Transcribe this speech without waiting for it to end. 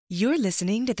You're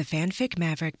listening to the Fanfic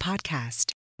Maverick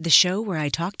podcast, the show where I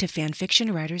talk to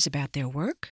fanfiction writers about their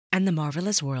work and the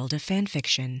marvelous world of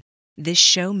fanfiction. This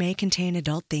show may contain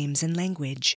adult themes and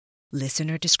language.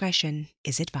 Listener discretion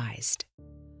is advised.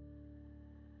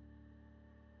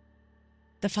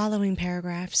 The following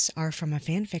paragraphs are from a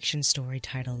fanfiction story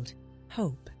titled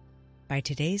Hope by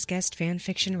today's guest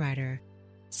fanfiction writer,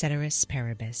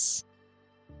 Ceterisparibus.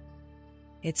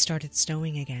 It started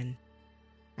snowing again.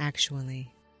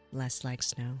 Actually, less like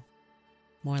snow,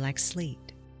 more like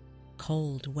sleet.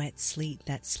 Cold, wet sleet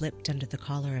that slipped under the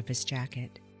collar of his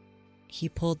jacket. He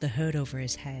pulled the hood over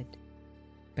his head.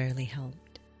 Barely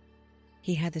helped.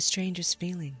 He had the strangest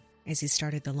feeling as he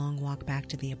started the long walk back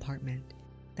to the apartment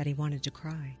that he wanted to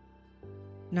cry.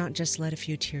 Not just let a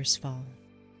few tears fall,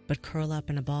 but curl up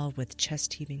in a ball with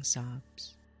chest-heaving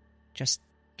sobs. Just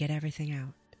get everything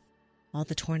out. All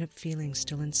the torn-up feelings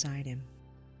still inside him.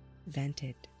 Vent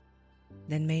it.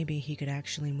 Then maybe he could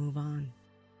actually move on.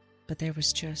 But there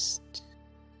was just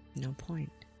no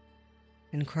point.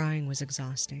 And crying was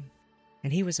exhausting.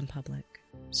 And he was in public,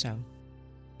 so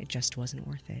it just wasn't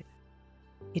worth it.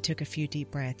 He took a few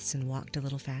deep breaths and walked a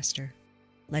little faster,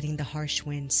 letting the harsh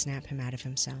wind snap him out of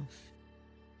himself.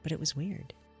 But it was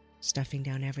weird. Stuffing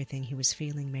down everything he was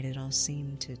feeling made it all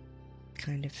seem to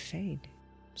kind of fade,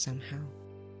 somehow.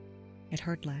 It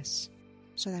hurt less,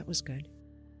 so that was good.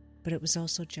 But it was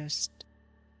also just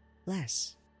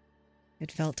less.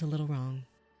 It felt a little wrong,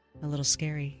 a little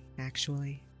scary,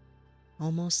 actually.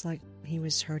 Almost like he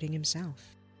was hurting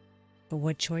himself. But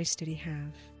what choice did he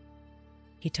have?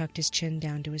 He tucked his chin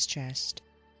down to his chest,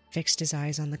 fixed his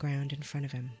eyes on the ground in front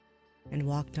of him, and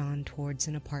walked on towards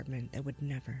an apartment that would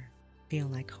never feel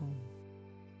like home.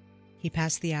 He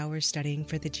passed the hours studying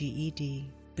for the GED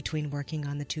between working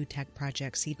on the 2 tech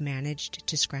projects he'd managed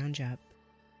to scrounge up.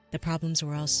 The problems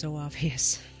were all so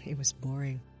obvious, it was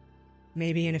boring.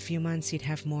 Maybe in a few months he'd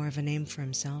have more of a name for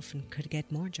himself and could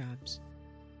get more jobs.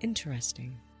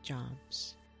 Interesting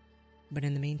jobs. But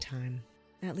in the meantime,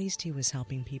 at least he was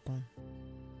helping people.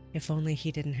 If only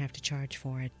he didn't have to charge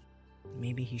for it.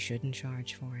 Maybe he shouldn't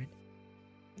charge for it.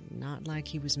 Not like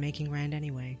he was making rent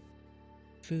anyway.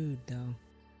 Food, though.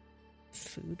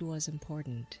 Food was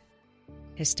important.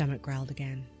 His stomach growled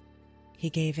again. He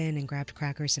gave in and grabbed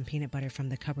crackers and peanut butter from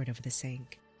the cupboard over the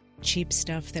sink. Cheap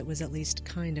stuff that was at least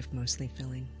kind of mostly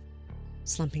filling.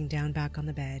 Slumping down back on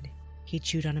the bed, he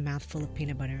chewed on a mouthful of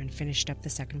peanut butter and finished up the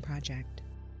second project.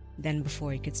 Then,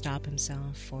 before he could stop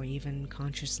himself or even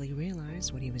consciously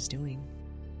realize what he was doing,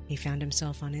 he found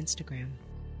himself on Instagram,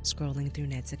 scrolling through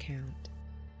Ned's account.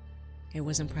 It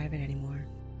wasn't private anymore.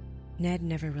 Ned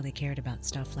never really cared about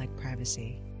stuff like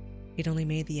privacy. He'd only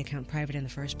made the account private in the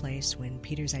first place when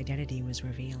Peter's identity was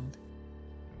revealed.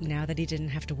 Now that he didn't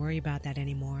have to worry about that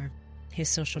anymore, his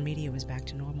social media was back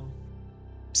to normal.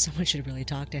 Someone should really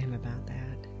talk to him about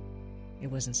that. It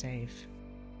wasn't safe.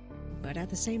 But at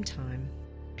the same time,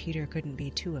 Peter couldn't be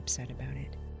too upset about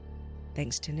it.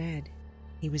 Thanks to Ned,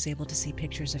 he was able to see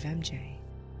pictures of MJ.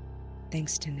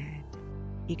 Thanks to Ned,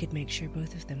 he could make sure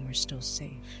both of them were still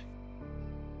safe.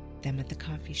 Them at the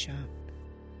coffee shop.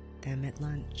 Them at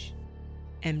lunch.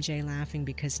 MJ laughing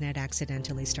because Ned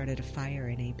accidentally started a fire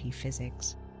in AP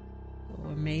Physics.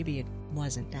 Or maybe it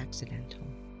wasn't accidental.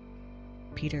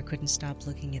 Peter couldn't stop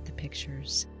looking at the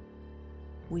pictures.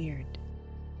 Weird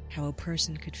how a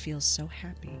person could feel so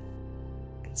happy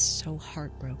and so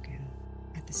heartbroken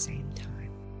at the same time.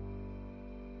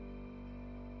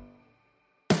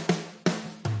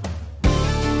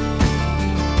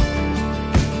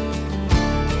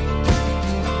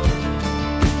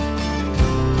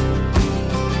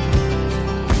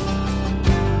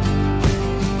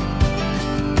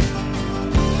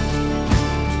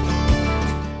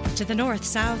 To the north,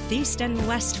 south, east, and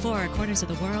west 4 corners of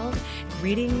the world,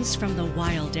 greetings from the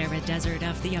wild arid desert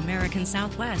of the American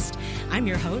Southwest. I'm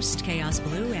your host, Chaos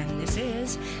Blue, and this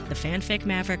is the Fanfic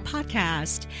Maverick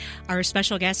podcast. Our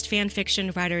special guest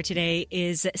fanfiction writer today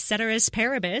is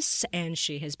Ceterisparibus, and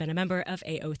she has been a member of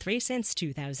AO3 since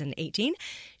 2018.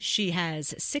 She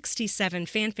has 67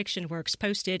 fanfiction works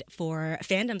posted for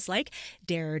fandoms like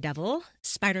Daredevil,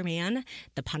 Spiderman,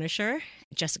 The Punisher,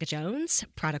 Jessica Jones,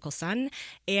 Prodigal Son,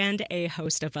 and a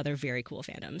host of other very cool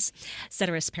fandoms.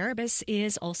 Ceterisparibus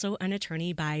is also an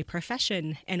attorney by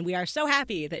profession, and we are so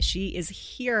happy that she is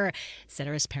here.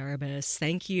 Ceterisparibus,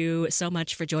 thank you so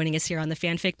much for joining us here on the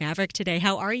Fanfic Maverick today.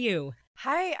 How are you?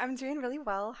 Hi, I'm doing really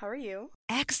well. How are you?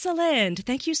 Excellent.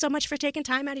 Thank you so much for taking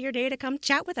time out of your day to come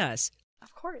chat with us.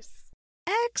 Of course.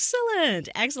 Excellent.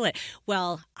 Excellent.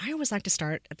 Well, I always like to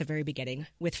start at the very beginning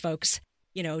with folks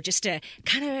just to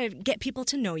kind of get people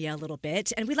to know you a little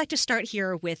bit. And we'd like to start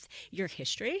here with your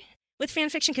history with fan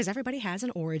fiction, because everybody has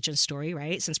an origin story,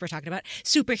 right? Since we're talking about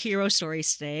superhero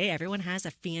stories today, everyone has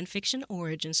a fan fiction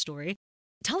origin story.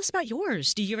 Tell us about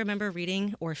yours. Do you remember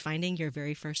reading or finding your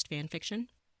very first fan fiction?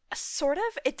 Sort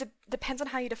of. It depends on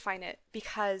how you define it,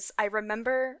 because I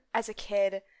remember as a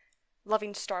kid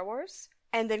loving Star Wars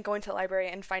and then going to the library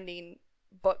and finding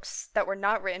books that were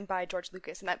not written by George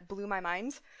Lucas, and that blew my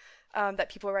mind,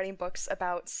 that people were writing books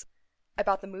about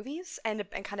the movies and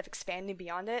kind of expanding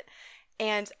beyond it.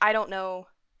 And I don't know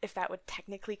if that would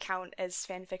technically count as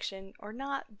fan fiction or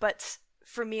not, but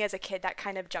for me as a kid, that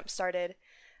kind of jump-started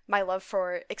my love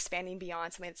for expanding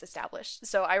beyond something that's established.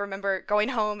 So I remember going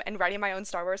home and writing my own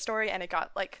Star Wars story, and it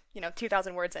got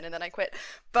 2,000 words in, and then I quit.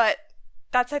 But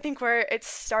that's, I think, where it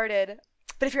started.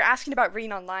 But if you're asking about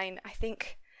reading online,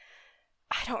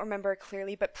 I don't remember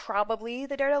clearly, but probably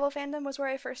the Daredevil fandom was where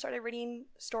I first started reading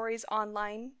stories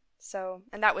online. So,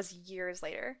 and that was years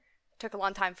later. It took a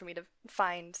long time for me to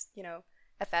find,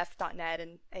 FF.net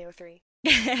and AO3.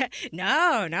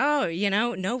 No,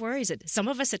 no worries. Some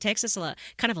of us, it takes us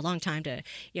kind of a long time to,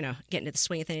 get into the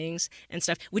swing of things and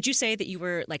stuff. Would you say that you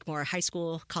were more high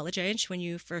school, college age when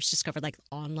you first discovered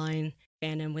online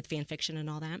fandom with fan fiction and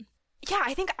all that? Yeah,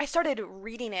 I think I started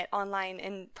reading it online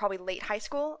in probably late high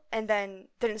school, and then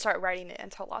didn't start writing it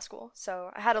until law school.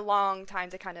 So I had a long time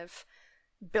to kind of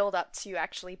build up to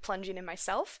actually plunging in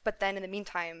myself. But then in the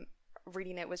meantime,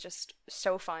 reading it was just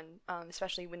so fun,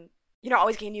 especially when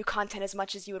always getting new content as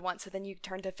much as you would want. So then you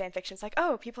turn to fan fiction. It's like,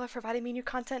 oh, people are providing me new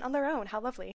content on their own. How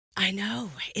lovely. I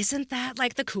know. Isn't that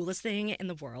the coolest thing in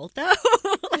the world, though?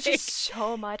 There's just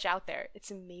so much out there.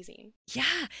 It's amazing.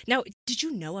 Yeah. Now, did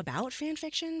you know about fan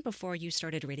fiction before you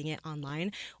started reading it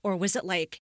online? Or was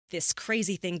it this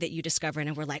crazy thing that you discovered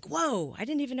and were like, whoa, I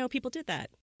didn't even know people did that?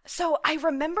 So I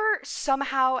remember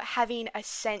somehow having a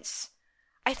sense,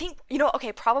 I think,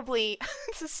 okay, probably,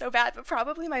 this is so bad, but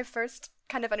probably my first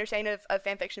kind of understanding of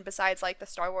fan fiction, besides the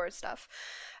Star Wars stuff,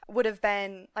 would have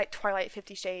been Twilight,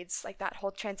 50 Shades, that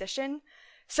whole transition.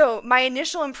 So my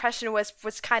initial impression was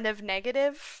kind of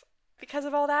negative because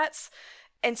of all that.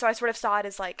 And so I sort of saw it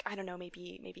as I don't know,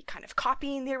 maybe kind of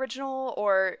copying the original,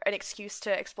 or an excuse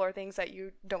to explore things that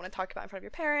you don't want to talk about in front of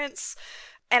your parents.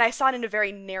 And I saw it in a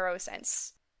very narrow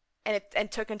sense. And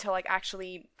it took until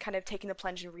actually kind of taking the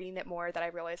plunge and reading it more that I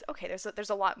realized, okay, there's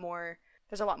a lot more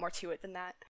to it than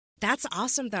that. That's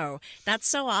awesome, though. That's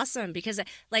so awesome, because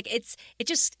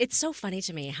it's so funny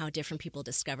to me how different people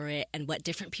discover it and what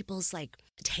different people's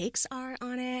takes are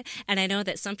on it. And I know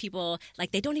that some people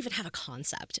they don't even have a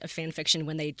concept of fan fiction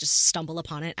when they just stumble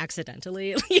upon it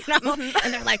accidentally, and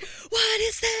they're like, what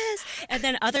is this? And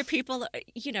then other people,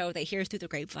 they hear through the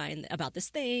grapevine about this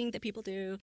thing that people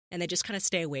do, and they just kind of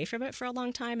stay away from it for a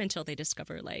long time until they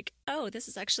discover oh, this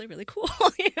is actually really cool.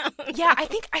 Yeah, I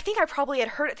think I probably had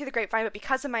heard it through the grapevine, but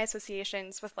because of my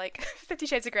associations with 50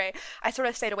 Shades of Grey, I sort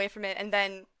of stayed away from it. And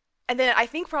then I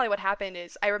think probably what happened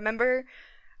is I remember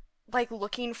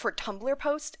looking for Tumblr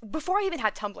posts before I even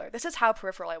had Tumblr. This is how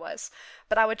peripheral I was.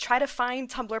 But I would try to find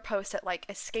Tumblr posts that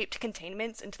escaped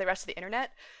containments into the rest of the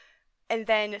internet. And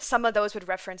then some of those would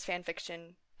reference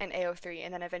fanfiction and AO3,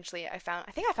 and then eventually I found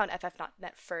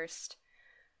FF.net first.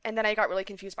 And then I got really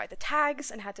confused by the tags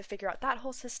and had to figure out that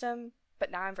whole system, but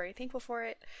now I'm very thankful for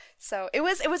it. So it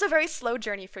was a very slow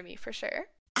journey for me, for sure.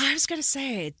 I was going to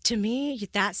say, to me,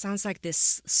 that sounds like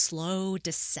this slow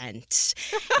descent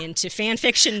into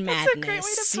fanfiction madness.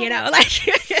 That's a great way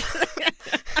to put it.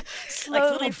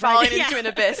 Slowly falling into an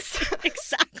abyss.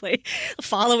 Exactly.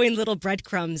 Following little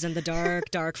breadcrumbs in the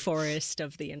dark, dark forest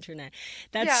of the internet.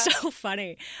 That's so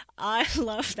funny. I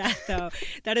love that, though.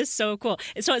 That is so cool.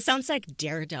 So it sounds like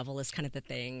Daredevil is kind of the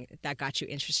thing that got you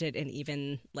interested in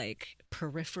even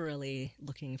peripherally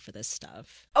looking for this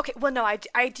stuff. Okay, well, no,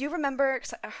 I do remember,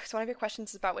 so one of your questions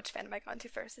is about which fandom I got into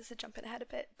first. This is jumping ahead a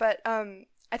bit. But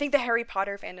I think the Harry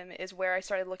Potter fandom is where I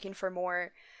started looking for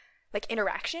more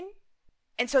interaction.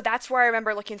 And so that's where I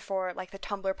remember looking for the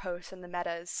Tumblr posts and the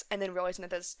metas, and then realizing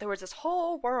that there was this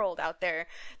whole world out there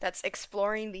that's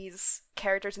exploring these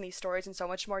characters and these stories in so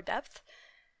much more depth.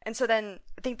 And so then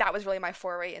I think that was really my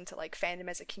foray into fandom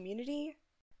as a community,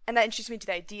 and that introduced me to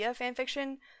the idea of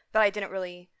fanfiction. But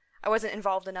I wasn't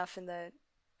involved enough in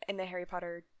the Harry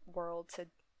Potter world to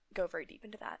go very deep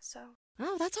into that. So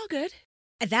that's all good.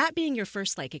 That being your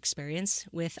first experience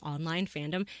with online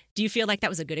fandom, do you feel like that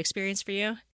was a good experience for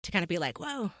you? To kind of be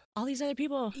whoa, all these other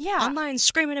people online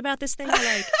screaming about this thing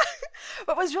I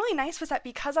What was really nice was that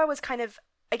because I was kind of,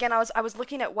 again, I was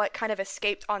looking at what kind of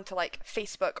escaped onto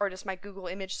Facebook or just my Google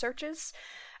image searches,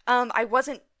 I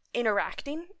wasn't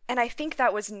interacting, and I think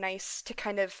that was nice to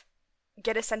kind of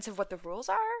get a sense of what the rules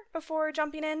are before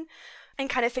jumping in and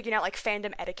kind of figuring out like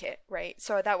fandom etiquette, right?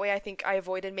 So that way I think I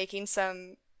avoided making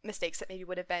some mistakes that maybe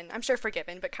would have been, I'm sure,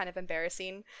 forgiven, but kind of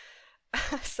embarrassing.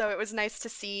 So it was nice to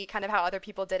see kind of how other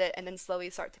people did it and then slowly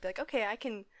start to be like, okay, I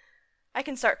can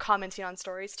start commenting on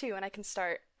stories too, and I can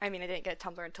start, I mean, I didn't get a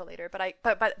Tumblr until later, but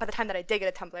by the time that I did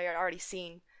get a Tumblr, I had already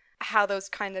seen how those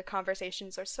kind of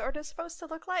conversations are sort of supposed to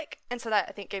look like. And so that,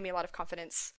 I think, gave me a lot of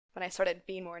confidence when I started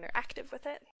being more interactive with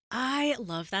it. I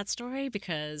love that story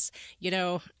because,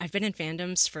 I've been in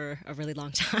fandoms for a really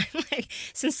long time, like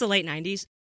since the late 90s.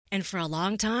 And for a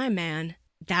long time, man,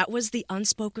 that was the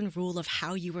unspoken rule of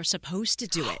how you were supposed to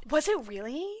do it. Was it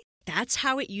really? That's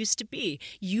how it used to be.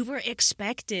 You were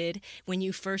expected, when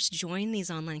you first joined these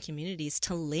online communities,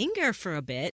 to linger for a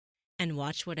bit and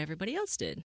watch what everybody else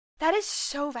did. That is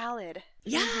so valid.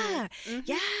 Yeah,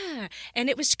 yeah. And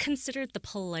it was considered the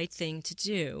polite thing to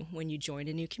do when you joined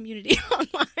a new community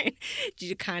online.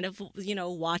 You kind of,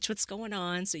 watch what's going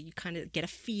on, so you kind of get a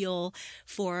feel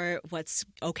for what's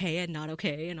okay and not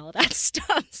okay and all that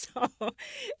stuff. So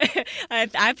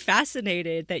I'm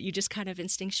fascinated that you just kind of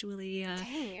instinctually,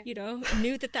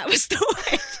 knew that was the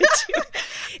way to do it.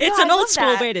 It's an old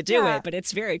school way to do it, but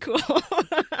it's very cool.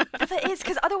 That is,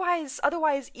 because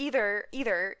otherwise either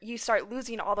you start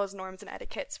losing all those norms and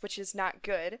etiquettes, which is not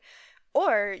good,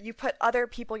 or you put other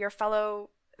people, your fellow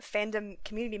fandom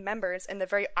community members, in the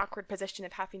very awkward position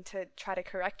of having to try to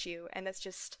correct you, and that's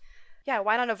just,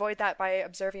 why not avoid that by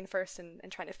observing first and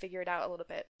trying to figure it out a little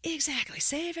bit. Exactly.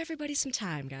 Save everybody some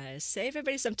time, guys. Save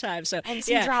everybody some time. And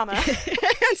some drama.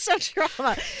 And some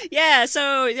drama. Yeah,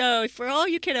 so for all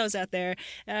you kiddos out there,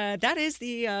 that is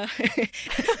the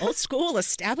old school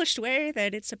established way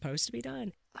that it's supposed to be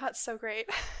done. That's so great.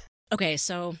 Okay,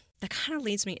 so that kind of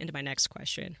leads me into my next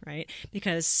question, right?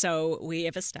 Because so we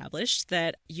have established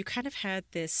that you kind of had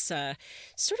this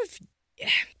sort of,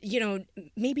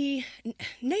 maybe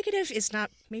negative is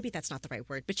not, maybe that's not the right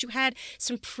word, but you had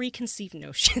some preconceived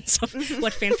notions of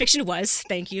what fanfiction was.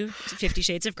 Thank you, 50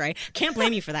 Shades of Grey. Can't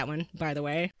blame you for that one, by the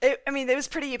way. It was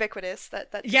pretty ubiquitous.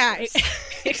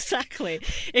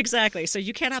 Exactly. So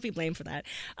you cannot be blamed for that.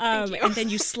 And then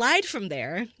you slide from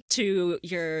there to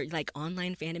your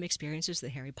online fandom experiences, the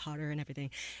Harry Potter and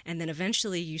everything, and then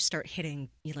eventually you start hitting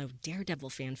Daredevil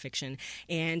fanfiction.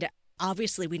 And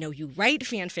obviously, we know you write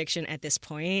fan fiction at this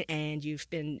point, and you've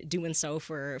been doing so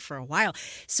for a while.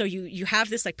 So you have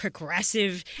this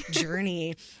progressive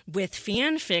journey with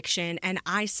fan fiction, and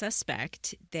I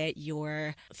suspect that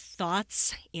your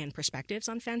thoughts and perspectives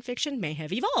on fan fiction may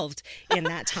have evolved in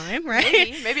that time,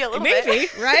 right? Maybe a little bit. Maybe,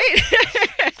 right?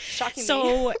 Shocking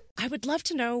So me. I would love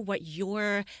to know what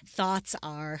your thoughts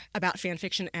are about fan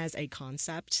fiction as a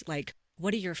concept.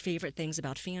 What are your favorite things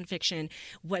about fan fiction?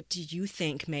 What do you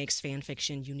think makes fan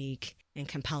fiction unique and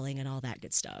compelling and all that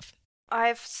good stuff? I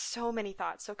have so many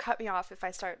thoughts, so cut me off if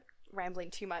I start rambling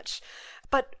too much.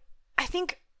 But I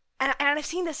think, and I've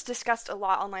seen this discussed a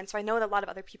lot online, so I know that a lot of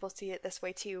other people see it this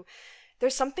way too.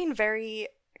 There's something very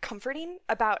comforting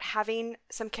about having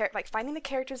some finding the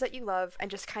characters that you love and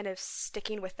just kind of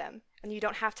sticking with them. And you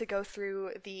don't have to go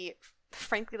through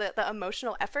frankly, the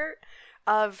emotional effort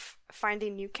of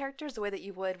finding new characters the way that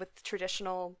you would with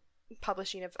traditional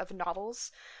publishing of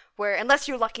novels, where unless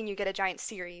you're lucky and you get a giant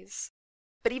series,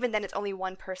 but even then it's only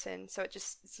one person, so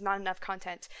it's not enough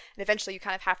content, and eventually you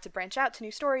kind of have to branch out to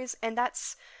new stories, and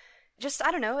that's just,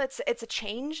 I don't know, it's a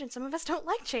change, and some of us don't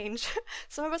like change.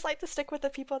 Some of us like to stick with the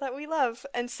people that we love,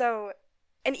 and so,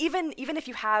 and even if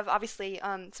you have obviously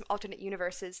some alternate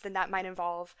universes, then that might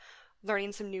involve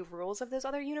learning some new rules of those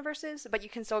other universes, but you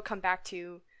can still come back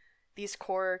to these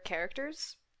core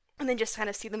characters and then just kind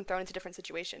of see them thrown into different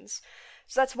situations.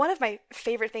 So that's one of my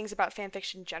favorite things about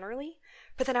fanfiction generally.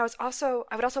 But then I would also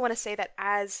want to say that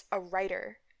as a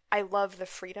writer, I love the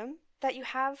freedom that you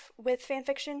have with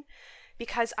fanfiction,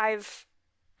 because I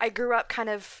grew up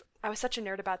I was such a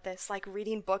nerd about this,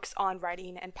 reading books on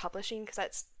writing and publishing, because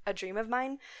that's a dream of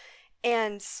mine.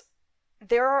 And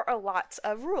there are a lot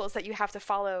of rules that you have to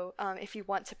follow if you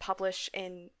want to publish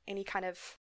in any kind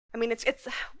of,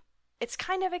 it's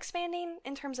kind of expanding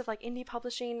in terms of indie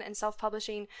publishing and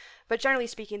self-publishing, but generally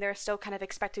speaking, there are still kind of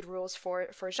expected rules for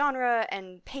genre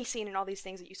and pacing and all these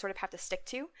things that you sort of have to stick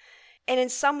to. And in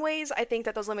some ways, I think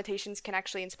that those limitations can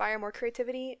actually inspire more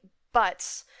creativity,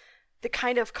 but the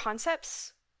kind of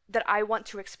concepts that I want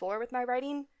to explore with my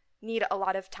writing need a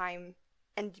lot of time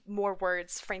and more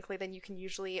words, frankly, than you can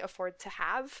usually afford to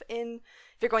have if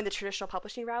you're going the traditional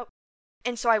publishing route.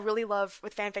 And so I really love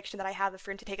with fanfiction that I have the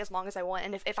freedom to take as long as I want.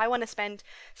 And if I want to spend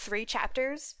 3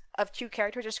 chapters of 2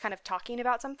 characters just kind of talking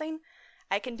about something,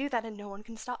 I can do that and no one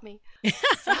can stop me.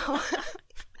 So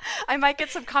I might get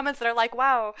some comments that are like,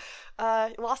 wow,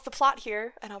 lost the plot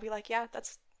here. And I'll be like,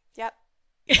 that's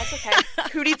okay.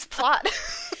 Who needs plot?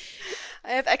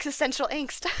 I have existential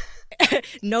angst.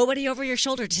 Nobody over your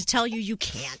shoulder to tell you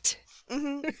can't.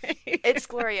 Mm-hmm. It's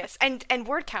glorious. And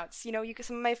word counts.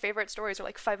 Some of my favorite stories are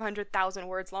like 500,000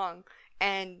 words long.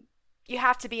 And you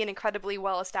have to be an incredibly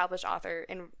well-established author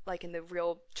in the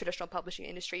real traditional publishing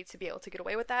industry to be able to get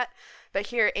away with that. But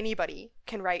here, anybody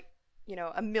can write,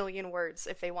 1 million words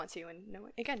if they want to, and no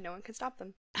one can stop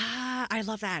them. Ah, I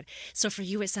love that. So for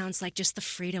you, it sounds like just the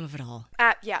freedom of it all.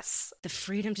 Yes. The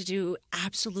freedom to do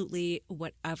absolutely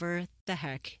whatever the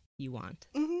heck you want.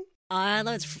 Mm-hmm. I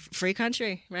love it. It's free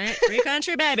country, right? Free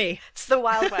country, baby. It's the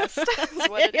Wild West. That's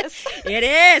what it is. It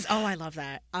is. Oh, I love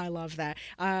that.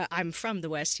 I'm from the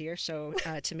West here, so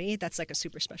to me, that's like a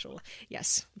super special,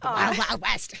 yes, the Wild, Wild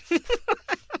West.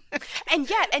 And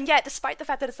yet, despite the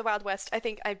fact that it's the Wild West, I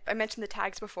think I mentioned the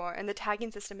tags before, and the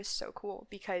tagging system is so cool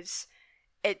because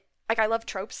I love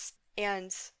tropes,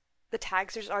 and the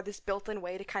tags are this built-in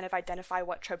way to kind of identify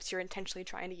what tropes you're intentionally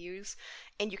trying to use,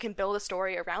 and you can build a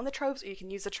story around the tropes, or you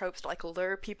can use the tropes to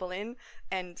lure people in,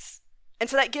 and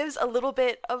so that gives a little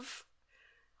bit of,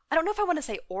 I don't know if I want to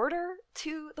say order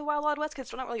to the Wild Wild West, because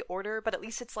it's not really order, but at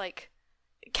least it's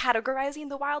categorizing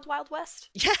the Wild Wild West.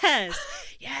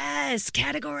 Yes,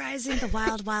 categorizing the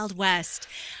Wild Wild West,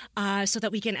 so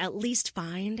that we can at least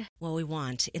find what we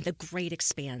want in the great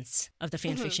expanse of the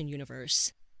fanfiction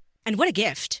universe. And what a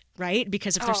gift, right?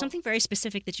 Because if there's something very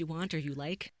specific that you want or you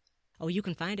like, you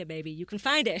can find it, baby. You can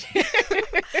find it.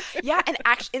 Yeah, and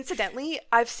actually, incidentally,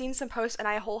 I've seen some posts, and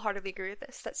I wholeheartedly agree with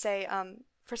this, that say,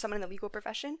 for someone in the legal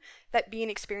profession, that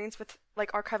being experienced with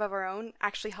Archive of Our Own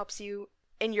actually helps you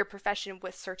in your profession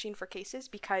with searching for cases,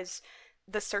 because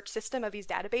the search system of these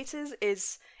databases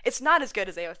it's not as good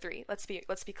as AO3.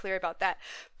 Let's be clear about that,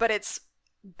 but it's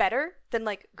better than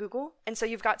Google. And so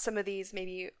you've got some of these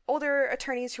maybe older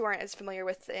attorneys who aren't as familiar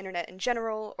with the internet in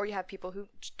general, or you have people who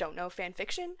don't know fan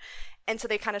fiction, and so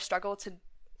they kind of struggle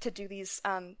to do these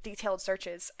detailed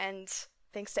searches. And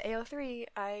thanks to AO3,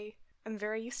 I am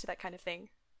very used to that kind of thing.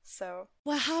 So,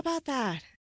 well, how about that?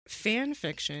 Fan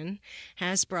fiction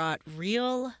has brought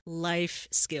real life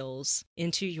skills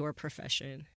into your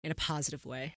profession in a positive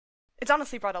way. It's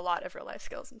honestly brought a lot of real life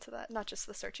skills into that, not just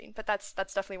the searching, but that's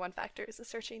definitely one factor, is the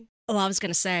searching. Oh, I was going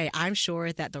to say, I'm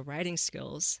sure that the writing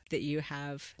skills that you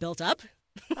have built up,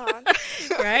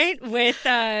 right, with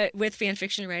fan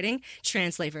fiction writing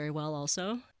translate very well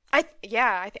also. I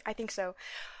think so.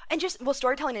 And just,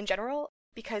 storytelling in general,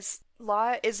 because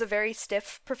law is a very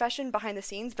stiff profession behind the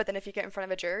scenes, but then if you get in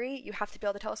front of a jury, you have to be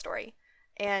able to tell a story.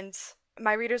 And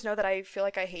my readers know that I feel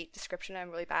like I hate description. I'm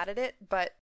really bad at it,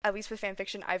 but at least with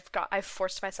fanfiction, I've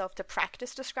forced myself to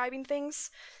practice describing things.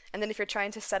 And then if you're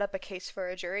trying to set up a case for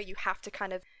a jury, you have to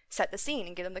kind of set the scene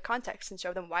and give them the context and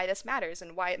show them why this matters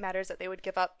and why it matters that they would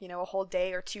give up, a whole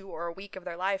day or two or a week of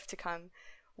their life to come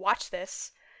watch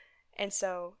this. And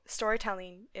so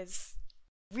storytelling is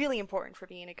really important for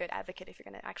being a good advocate if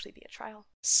you're going to actually be at trial.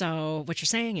 So what you're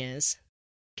saying is,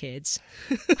 kids,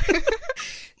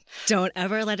 don't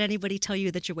ever let anybody tell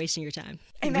you that you're wasting your time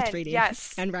with reading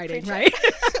and writing, right?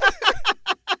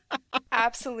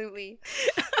 Absolutely.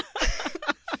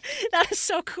 That is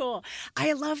so cool.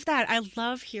 I love that. I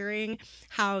love hearing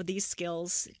how these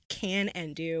skills can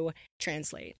and do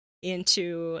translate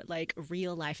into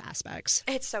real life aspects.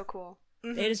 It's so cool.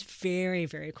 Mm-hmm. It is very,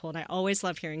 very cool. And I always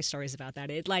love hearing stories about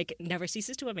that. It never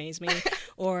ceases to amaze me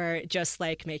or just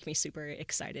make me super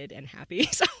excited and happy.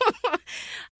 So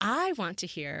I want to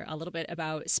hear a little bit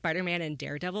about Spiderman and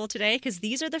Daredevil today, because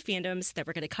these are the fandoms that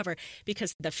we're going to cover,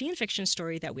 because the fan fiction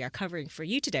story that we are covering for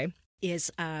you today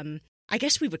is I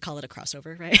guess we would call it a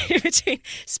crossover, right? Between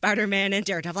Spider-Man and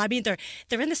Daredevil. I mean,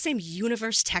 they're in the same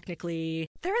universe technically.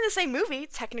 They're in the same movie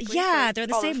technically. Yeah, they're in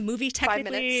the same movie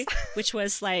technically, which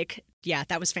was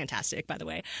that was fantastic, by the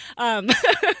way.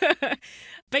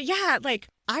 But yeah,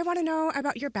 I want to know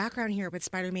about your background here with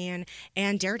Spider-Man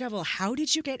and Daredevil. How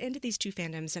did you get into these two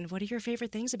fandoms, and what are your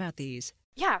favorite things about these?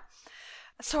 Yeah.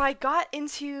 So I got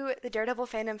into the Daredevil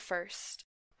fandom first.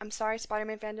 I'm sorry,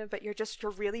 Spider-Man fandom, but you're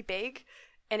really big.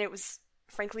 And it was,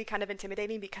 frankly, kind of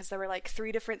intimidating because there were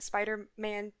 3 different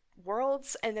Spider-Man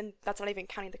worlds, and then that's not even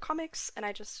counting the comics. And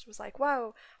I just was like,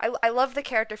 whoa. I love the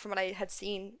character from what I had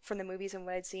seen from the movies and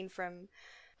what I'd seen from,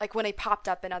 when they popped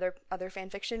up in other fan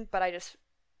fiction, but I just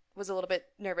was a little bit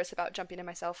nervous about jumping in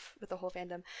myself with the whole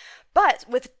fandom. But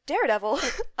with Daredevil,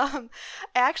 I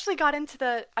actually got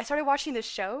into I started watching this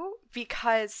show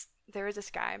because there was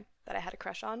this guy that I had a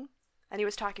crush on, and he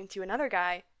was talking to another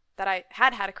guy that I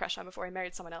had a crush on before I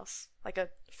married someone else, like a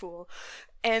fool.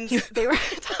 And they were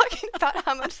talking about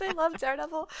how much they love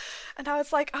Daredevil. And I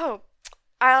was like, oh,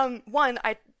 one,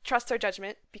 I trust their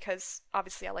judgment because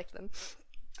obviously I like them.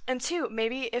 And two,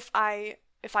 maybe if I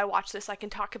watch this, I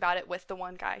can talk about it with the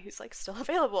one guy who's like still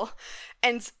available.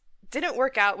 And didn't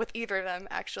work out with either of them,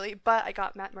 actually, but I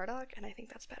got Matt Murdock, and I think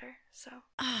that's better, so.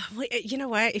 Well, you know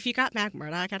what? If you got Matt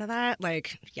Murdock out of that,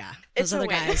 like, yeah, those other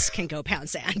guys can go pound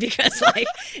sand because, like,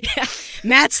 yeah,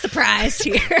 Matt's the prize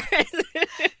here.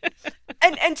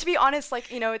 and to be honest, like,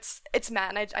 you know, it's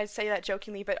Matt, and I say that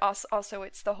jokingly, but also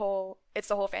it's the whole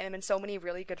fandom and so many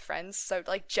really good friends, so,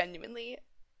 like, genuinely,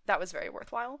 that was very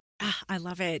worthwhile. I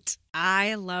love it.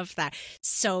 I love that.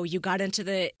 So you got into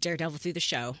the Daredevil through the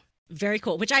show. Very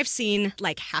cool, which I've seen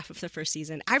like half of the first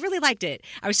season. I really liked it.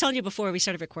 I was telling you before we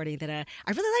started recording that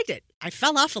I really liked it. I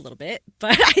fell off a little bit,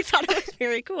 but I thought it was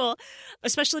very cool,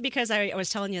 especially because I was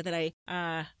telling you that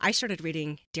I started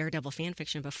reading Daredevil fan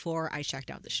fiction before I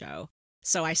checked out the show.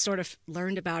 So I sort of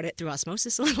learned about it through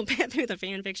osmosis a little bit through the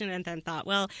fan fiction and then thought,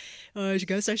 well, I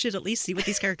guess I should at least see what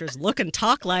these characters look and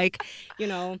talk like, you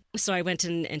know. So I went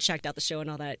and checked out the show and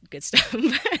all that good stuff.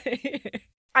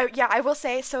 I will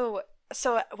say, so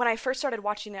when I first started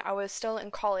watching it, I was still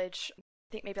in college, I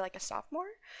think maybe like a sophomore,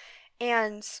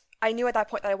 and I knew at that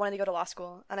point that I wanted to go to law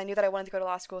school, and I knew that I wanted to go to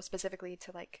law school specifically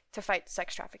to fight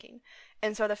sex trafficking.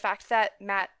 And so the fact that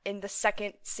Matt in the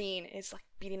second scene is like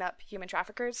beating up human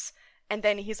traffickers, and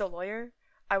then he's a lawyer,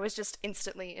 I was just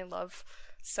instantly in love.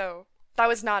 So that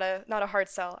was not a hard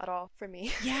sell at all for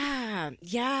me. Yeah.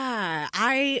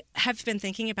 I have been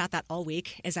thinking about that all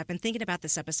week as I've been thinking about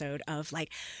this episode of like,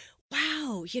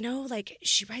 wow, you know, like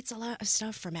she writes a lot of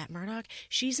stuff for Matt Murdock.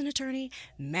 She's an attorney.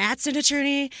 Matt's an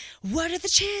attorney. What are the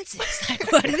chances? Like,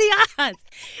 what are the odds?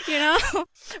 You know?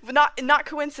 Not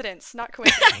coincidence. Not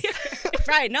coincidence.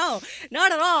 Right. No,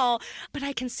 not at all. But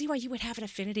I can see why you would have an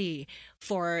affinity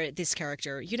for this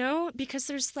character, you know, because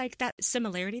there's like that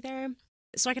similarity there.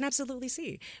 So I can absolutely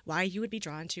see why you would be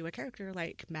drawn to a character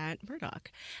like Matt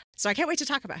Murdock. So I can't wait to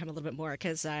talk about him a little bit more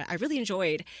because I really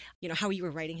enjoyed, you know, how you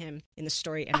were writing him in the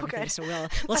story and everything. Good. So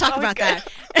we'll talk about that.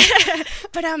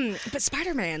 But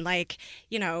Spider-Man, like,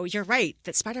 you know, you're right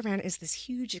that Spider-Man is this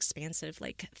huge, expansive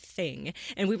like thing,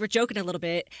 and we were joking a little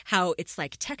bit how it's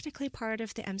like technically part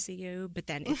of the MCU, but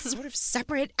then it's sort of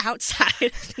separate outside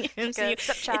of the MCU. Like a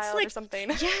stepchild it's like, or something.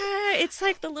 Yeah, it's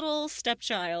like the little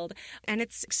stepchild, and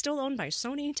it's still owned by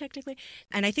Sony technically.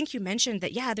 And I think you mentioned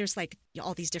that, yeah, there's like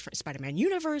all these different Spider-Man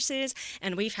universes,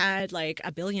 and we've had like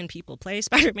 1 billion people play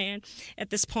Spider-Man at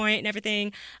this point and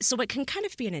everything. So it can kind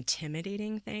of be an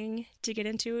intimidating thing to get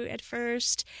into at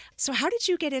first. So how did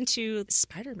you get into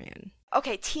Spider-Man?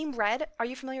 Okay, Team Red. Are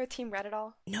you familiar with Team Red at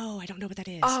all? No, I don't know what that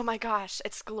is. Oh my gosh,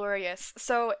 it's glorious.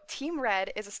 So Team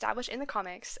Red is established in the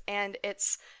comics, and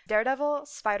it's Daredevil,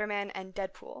 Spider-Man, and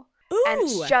Deadpool. Ooh. And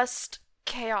it's just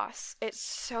chaos. It's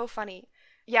so funny.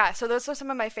 Yeah, so those are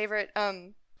some of my favorite,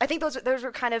 I think those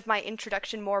were kind of my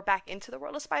introduction more back into the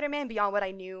world of Spider-Man beyond what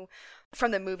I knew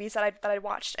from the movies that I'd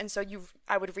watched. And so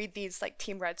I would read these like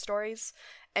Team Red stories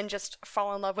and just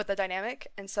fall in love with the dynamic.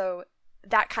 And so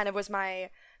that kind of was my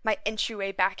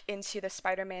entryway back into the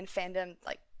Spider-Man fandom,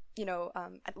 like, you know,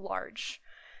 at large.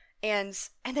 And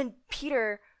then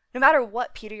Peter, no matter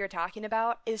what Peter you're talking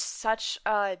about, is such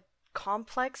a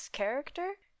complex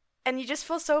character. And you just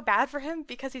feel so bad for him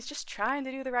because he's just trying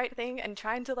to do the right thing and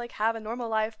trying to like have a normal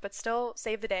life but still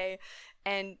save the day.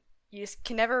 And you just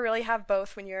can never really have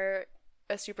both when you're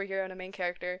a superhero and a main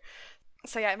character.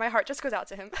 So yeah, my heart just goes out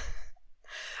to him.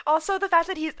 Also, the fact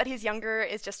that he's younger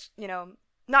is just, you know,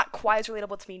 not quite as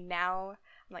relatable to me now.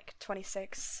 I'm like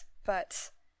 26, but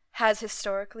has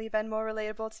historically been more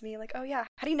relatable to me. Like, oh yeah,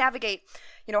 how do you navigate,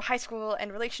 you know, high school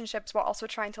and relationships while also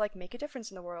trying to like make a difference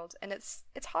in the world? And it's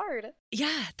hard.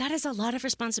 Yeah, that is a lot of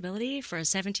responsibility for a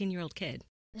 17-year-old kid.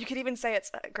 You could even say it's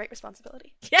a great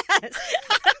responsibility. Yes.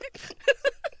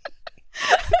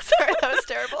 Sorry, that was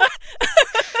terrible.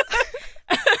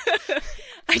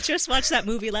 I just watched that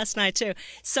movie last night too.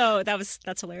 So that's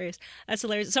hilarious. That's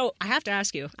hilarious. So I have to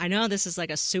ask you, I know this is like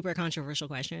a super controversial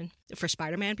question for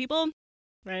Spider-Man people,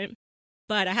 right?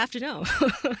 But I have to know,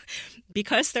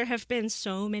 because there have been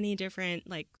so many different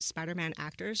like Spider-Man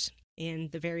actors in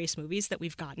the various movies that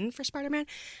we've gotten for Spider-Man,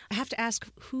 I have to ask,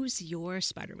 who's your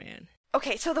Spider-Man?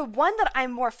 Okay, so the one that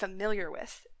I'm more familiar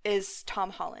with is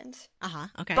Tom Holland.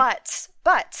 Okay. But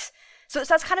so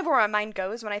that's kind of where my mind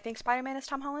goes when I think Spider-Man is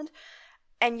Tom Holland.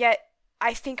 And yet,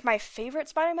 I think my favorite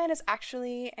Spider-Man is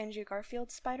actually Andrew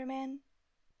Garfield's Spider-Man.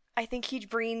 I think he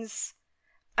brings...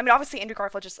 I mean, obviously, Andrew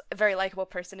Garfield is just a very likable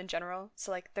person in general,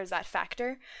 so, like, there's that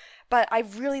factor. But I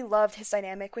really loved his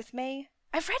dynamic with May.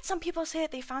 I've read some people say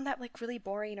that they found that like really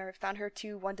boring or found her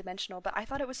too one-dimensional, but I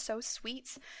thought it was so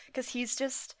sweet because he's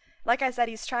just, like I said,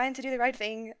 he's trying to do the right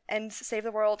thing and save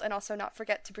the world and also not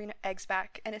forget to bring eggs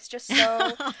back. And it's just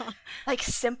so like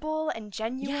simple and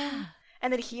genuine. Yeah.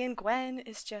 And then he and Gwen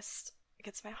is just, it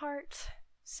gets my heart.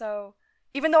 So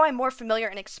even though I'm more familiar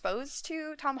and exposed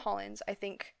to Tom Holland's, I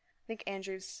think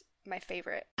Andrew's my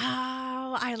favorite.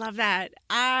 Oh, I love that.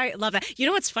 I love that. You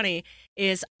know what's funny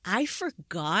is I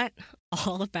forgot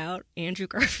all about Andrew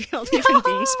Garfield even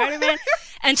being Spider-Man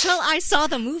until I saw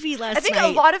the movie last night. I think a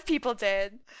lot of people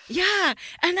did. Yeah.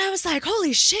 And I was like,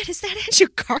 holy shit, is that Andrew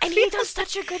Garfield? And he does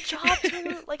such a good job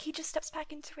too. Like he just steps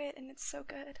back into it and it's so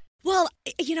good. Well,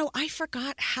 you know, I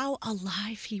forgot how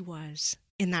alive he was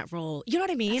in that role. You know what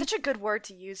I mean? That's such a good word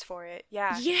to use for it.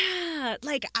 Yeah. Yeah.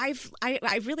 Like I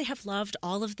really have loved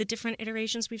all of the different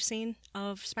iterations we've seen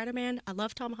of Spider-Man. I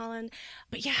love Tom Holland.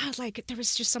 But yeah, like there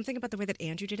was just something about the way that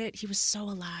Andrew did it. He was so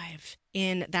alive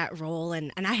in that role.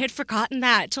 And I had forgotten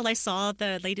that till I saw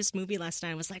the latest movie last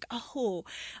night. I was like, oh,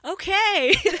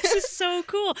 okay. This is so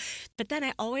cool. But then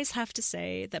I always have to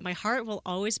say that my heart will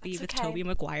always be with Tobey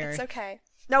Maguire. It's okay.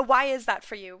 Now, why is that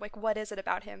for you? Like, what is it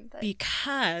about him?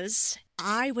 Because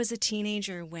I was a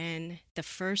teenager when the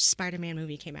first Spider-Man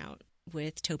movie came out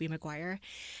with Tobey Maguire,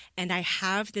 and I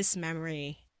have this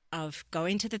memory of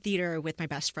going to the theater with my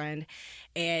best friend,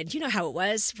 and you know how it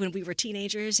was when we were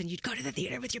teenagers, and you'd go to the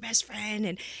theater with your best friend,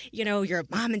 and you know your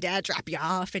mom and dad drop you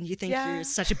off, and you think you're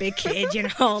such a big kid, you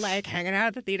know, like hanging out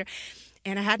at the theater.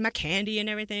 And I had my candy and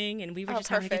everything, and we were just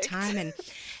having a good time.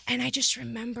 And I just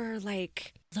remember,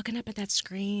 like, looking up at that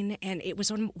screen, and it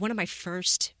was one of my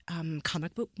first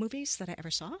comic book movies that I ever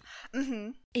saw. Mm-hmm.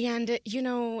 And, you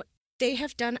know, they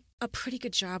have done a pretty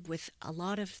good job with a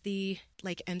lot of the,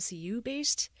 like,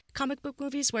 MCU-based comic book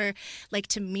movies where, like,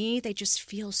 to me, they just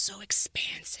feel so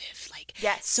expansive, like,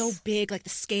 so big, like the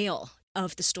scale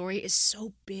of the story is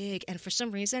so big, and for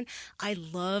some reason I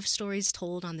love stories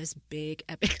told on this big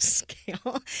epic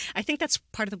scale. I think that's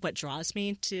part of what draws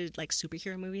me to like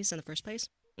superhero movies in the first place.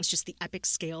 It's just the epic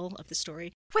scale of the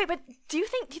story. Wait, but do you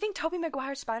think Tobey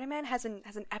Maguire's Spider-Man has an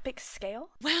epic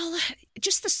scale? Well,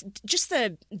 just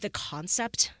the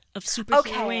concept of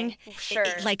superheroing. Okay, sure.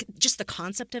 Like just the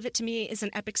concept of it to me is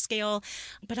an epic scale,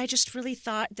 but I just really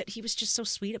thought that he was just so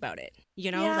sweet about it.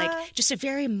 You know, like just a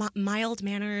very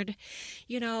mild-mannered,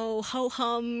 you know,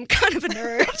 ho-hum kind of a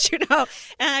nerd, you know.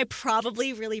 And I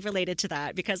probably really related to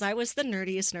that because I was the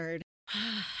nerdiest nerd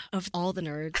of all the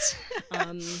nerds.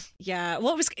 Yeah,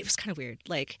 well, it was kind of weird.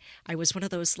 Like, I was one of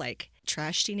those, like,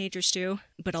 trash teenagers, too,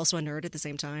 but also a nerd at the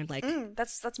same time. Like,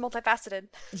 that's multifaceted.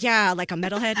 Yeah, like a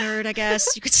metalhead nerd, I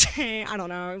guess you could say. I don't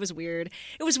know. It was weird.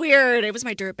 It was weird. It was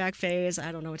my dirtbag phase.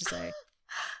 I don't know what to say.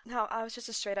 No, I was just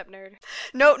a straight up nerd.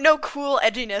 No cool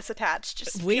edginess attached.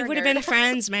 Just we would have been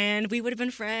friends, man. We would have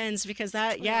been friends because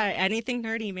anything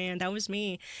nerdy, man, that was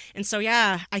me. And so,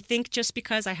 yeah, I think just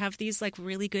because I have these like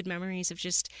really good memories of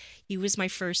just, he was my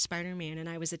first Spider-Man and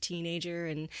I was a teenager.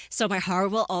 And so my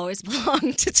heart will always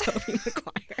belong to Tobey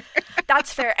Maguire.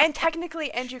 That's fair. And technically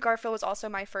Andrew Garfield was also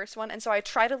my first one. And so I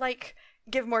try to like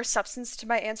give more substance to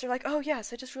my answer. Like, oh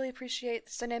yes, I just really appreciate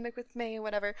this dynamic with May and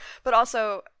whatever. But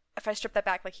also, if I strip that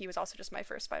back, like he was also just my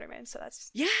first Spider-Man, so that's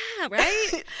right.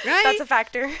 Right, that's a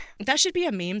factor. That should be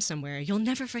a meme somewhere. You'll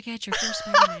never forget your first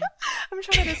Spider-Man. I'm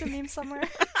sure that is a meme somewhere.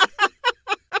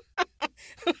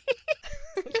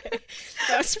 Okay,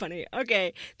 that's funny.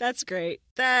 Okay, that's great.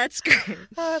 That's great.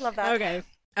 Oh, I love that.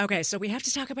 Okay. So we have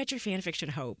to talk about your fanfiction,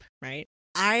 Hope, right?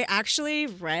 I actually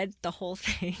read the whole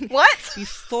thing. What?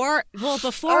 Before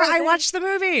I watched the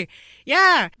movie.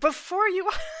 Yeah. Before you.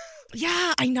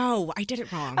 Yeah, I know. I did it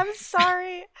wrong. I'm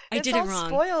sorry. I did it wrong. It's all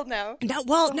spoiled now.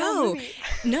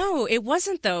 No, it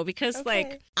wasn't though, because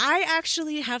like I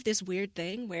actually have this weird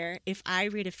thing where if I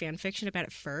read a fan fiction about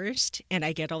it first and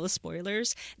I get all the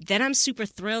spoilers, then I'm super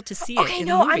thrilled to see it. Okay,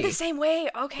 no, I'm the same way.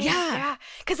 Okay, yeah,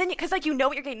 because like you know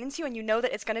what you're getting into and you know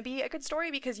that it's gonna be a good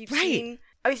story because you've seen.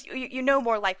 You know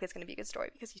more likely it's going to be a good story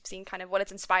because you've seen kind of what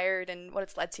it's inspired and what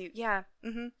it's led to. Yeah.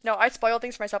 Mm-hmm. No, I spoil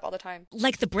things for myself all the time.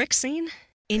 Like the brick scene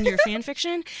in your fan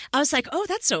fiction, I was like, oh,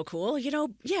 that's so cool. You know,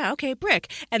 yeah, okay, brick.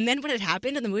 And then when it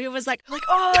happened in the movie, I was like,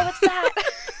 oh, what's that?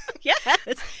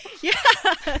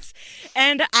 Yes.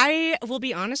 And I will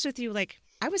be honest with you, like,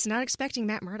 I was not expecting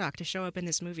Matt Murdock to show up in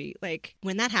this movie. Like,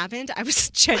 when that happened, I was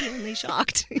genuinely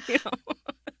shocked, you know?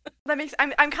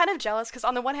 I'm kind of jealous because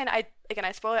on the one hand, I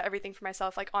spoil everything for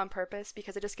myself like on purpose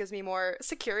because it just gives me more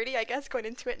security, I guess, going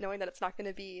into it, knowing that it's not going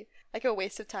to be like a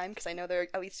waste of time because I know there are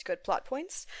at least good plot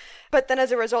points. But then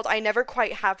as a result, I never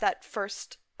quite have that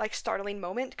first like startling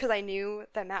moment because I knew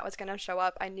that Matt was gonna show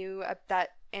up. I knew that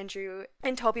Andrew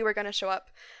and Toby were gonna show up.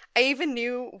 I even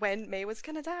knew when May was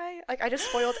gonna die. Like I just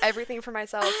spoiled everything for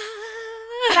myself.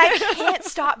 And I can't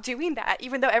stop doing that,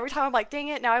 even though every time I'm like, dang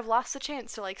it, now I've lost the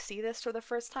chance to like see this for the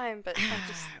first time. But I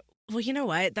just Well, you know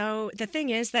what, though? The thing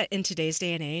is that in today's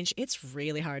day and age, it's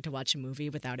really hard to watch a movie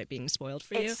without it being spoiled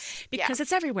for you because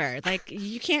it's everywhere. Like,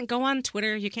 you can't go on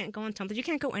Twitter, you can't go on Tumblr, you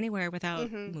can't go anywhere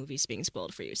without movies being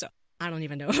spoiled for you. So I don't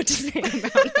even know what to say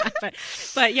about that.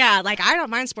 But yeah, like, I don't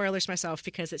mind spoilers myself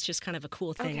because it's just kind of a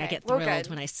cool thing. Okay, I get thrilled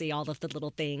when I see all of the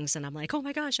little things and I'm like, oh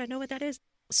my gosh, I know what that is.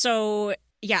 So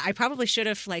yeah, I probably should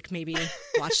have like maybe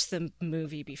watched the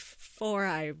movie before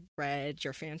I read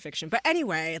your fan fiction. But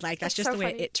anyway, like that's just so the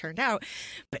way it turned out.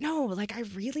 But no, like I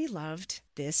really loved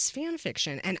this fan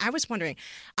fiction. And I was wondering,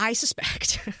 I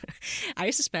suspect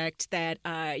that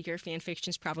your fan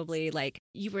fiction is probably like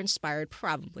you were inspired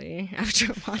probably after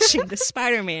watching the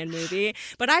Spider-Man movie.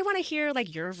 But I want to hear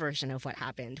like your version of what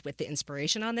happened with the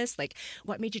inspiration on this. Like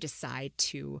what made you decide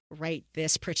to write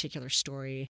this particular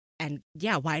story? And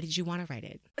yeah, why did you want to write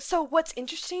it? So what's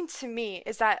interesting to me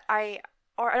is that I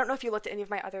don't know if you looked at any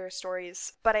of my other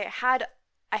stories, but I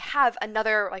have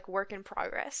another like work in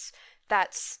progress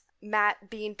that's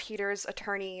Matt being Peter's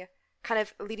attorney kind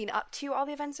of leading up to all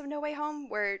the events of No Way Home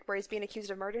where he's being accused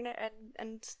of murder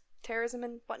and terrorism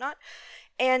and whatnot.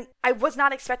 And I was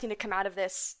not expecting to come out of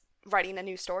this writing a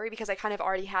new story because I kind of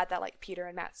already had that like Peter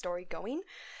and Matt story going.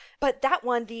 But that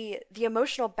one, the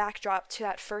emotional backdrop to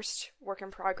that first work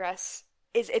in progress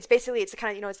it's basically the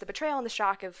kind of, it's the betrayal and the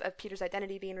shock of Peter's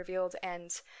identity being revealed and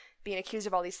being accused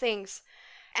of all these things.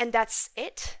 And that's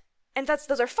it. And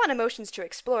those are fun emotions to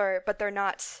explore, but they're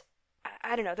not,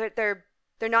 I don't know, they're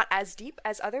not as deep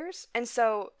as others. And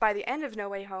so by the end of No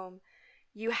Way Home,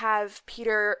 you have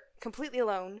Peter completely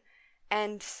alone,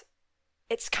 and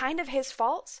it's kind of his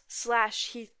fault, /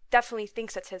 he definitely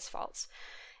thinks it's his fault.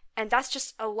 And that's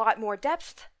just a lot more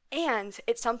depth. And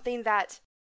it's something that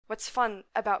what's fun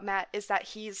about Matt is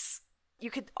that you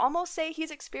could almost say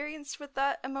he's experienced with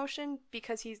that emotion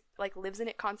because he like lives in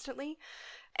it constantly.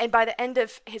 And by the end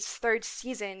of his 3rd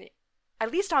season, at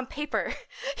least on paper,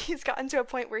 he's gotten to a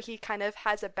point where he kind of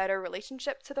has a better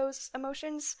relationship to those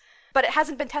emotions. But it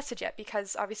hasn't been tested yet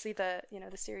because obviously the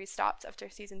series stopped after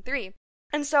season 3.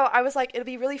 And so I was like, it'll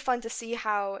be really fun to see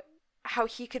how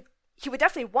he would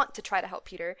definitely want to try to help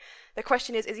Peter. The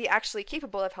question is he actually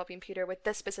capable of helping Peter with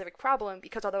this specific problem?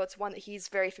 Because although it's one that he's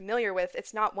very familiar with,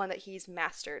 it's not one that he's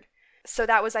mastered. So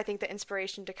that was, I think, the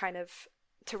inspiration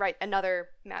to write another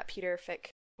Matt Peter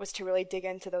fic, was to really dig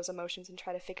into those emotions and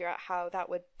try to figure out how that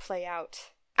would play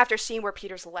out after seeing where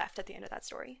Peter's left at the end of that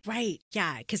story. Right.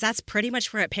 Yeah, because that's pretty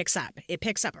much where it picks up. It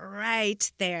picks up right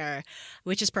there,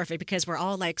 which is perfect because we're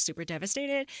all like super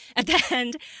devastated at the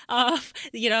end of,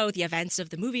 the events of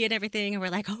the movie and everything. And we're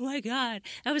like, oh my God,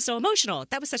 that was so emotional.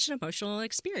 That was such an emotional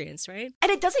experience, right?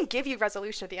 And it doesn't give you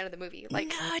resolution at the end of the movie.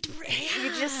 Like,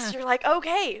 you're like,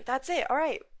 okay, that's it. All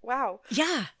right. Wow.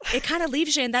 Yeah. It kind of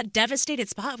leaves you in that devastated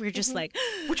spot where you're just like,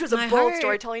 which was a bold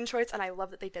storytelling choice, and I love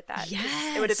that they did that.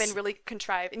 Yes. It would have been really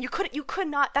contrived. And you could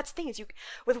not, that's the thing is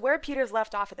with where Peter's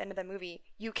left off at the end of the movie,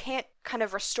 you can't kind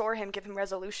of restore him, give him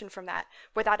resolution from that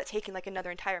without it taking like another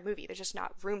entire movie. There's just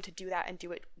not room to do that and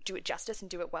do it justice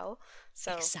and do it well.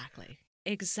 So Exactly.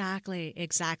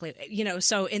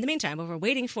 So in the meantime, while we're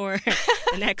waiting for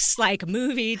the next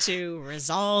movie to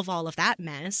resolve all of that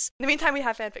mess. In the meantime, we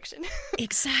have fan fiction.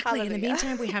 Exactly. In the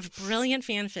meantime, we have brilliant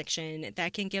fan fiction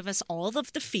that can give us all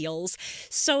of the feels.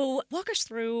 So walk us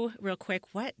through real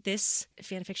quick what this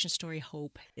fan fiction story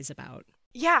Hope is about.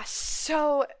 Yeah,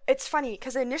 so it's funny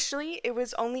because initially it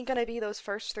was only going to be those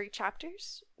first 3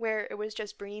 chapters where it was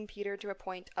just bringing Peter to a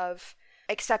point of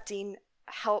accepting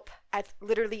help at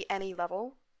literally any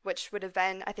level, which would have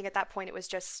been, I think at that point it was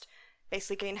just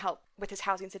basically getting help with his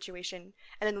housing situation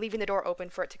and then leaving the door open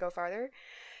for it to go farther.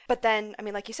 But then, I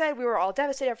mean, like you said, we were all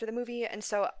devastated after the movie, and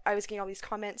so I was getting all these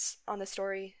comments on the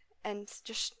story, and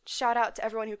just shout out to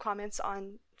everyone who comments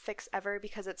on fics ever,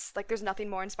 because it's like there's nothing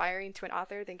more inspiring to an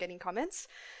author than getting comments.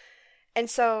 And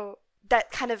so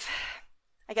that kind of,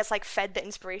 I guess, like fed the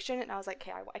inspiration, and I was like,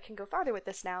 okay, I can go farther with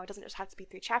this now. It doesn't just have to be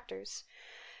 3 chapters.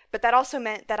 But that also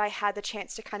meant that I had the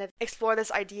chance to kind of explore this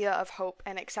idea of hope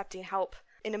and accepting help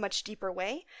in a much deeper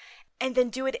way, and then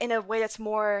do it in a way that's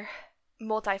more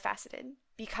multifaceted.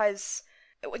 Because,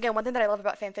 again, one thing that I love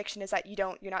about fan fiction is that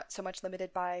you're not so much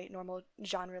limited by normal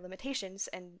genre limitations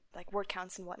and like word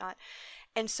counts and whatnot.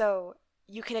 And so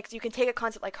you can take a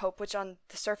concept like hope, which on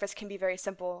the surface can be very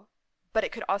simple, but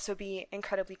it could also be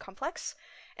incredibly complex.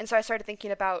 And so I started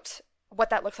thinking about what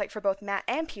that looks like for both Matt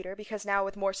and Peter, because now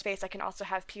with more space I can also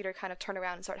have Peter kind of turn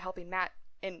around and start helping Matt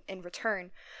in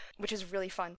return, which is really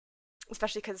fun,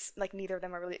 especially because like neither of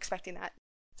them are really expecting that.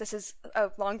 This is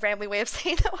a long rambling way of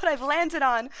saying that what I've landed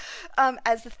on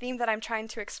as the theme that I'm trying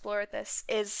to explore with this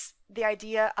is the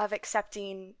idea of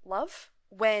accepting love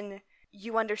when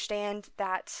you understand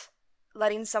that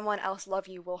letting someone else love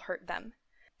you will hurt them.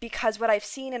 Because what I've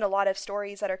seen in a lot of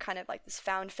stories that are kind of like this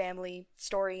found family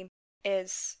story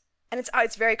is, and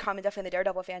it's very common definitely in the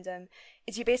Daredevil fandom,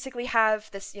 is you basically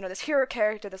have this, this hero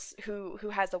character, this who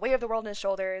has the weight of the world on his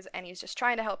shoulders, and he's just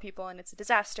trying to help people, and it's a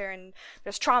disaster, and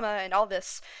there's trauma and all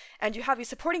this, and you have these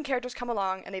supporting characters come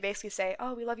along, and they basically say,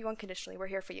 oh, we love you unconditionally, we're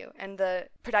here for you, and the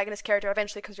protagonist character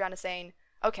eventually comes around to saying,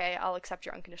 okay, I'll accept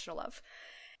your unconditional love.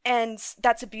 And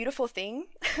that's a beautiful thing,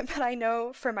 but I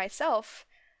know for myself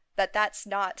that that's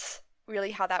not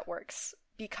really how that works,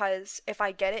 because if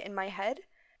I get it in my head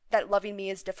that loving me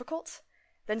is difficult,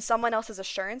 then someone else's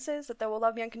assurances that they will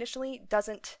love me unconditionally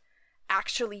doesn't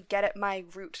actually get at my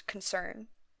root concern,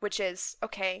 which is,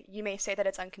 okay, you may say that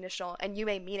it's unconditional, and you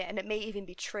may mean it, and it may even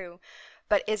be true,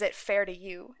 but is it fair to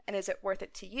you, and is it worth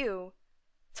it to you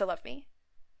to love me?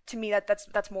 To me,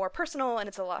 that's more personal, and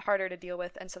it's a lot harder to deal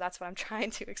with, and so that's what I'm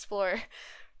trying to explore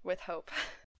with Hope.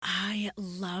 I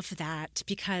love that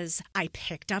because I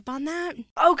picked up on that.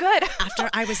 Oh, good. After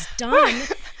I was done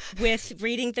with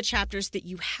reading the chapters that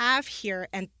you have here,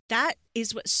 and that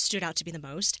is what stood out to me the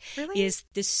most. Really? Is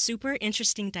this super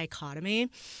interesting dichotomy,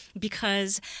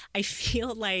 because I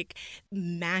feel like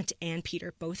Matt and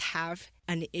Peter both have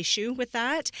an issue with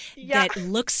that that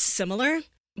looks similar,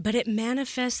 but it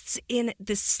manifests in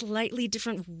this slightly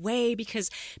different way, because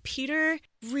Peter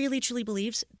really truly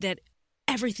believes that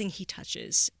everything he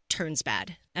touches turns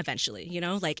bad eventually.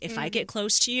 Like if I get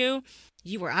close to you,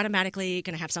 you are automatically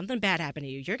going to have something bad happen to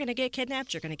you. You're going to get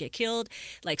kidnapped. You're going to get killed.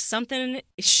 Like something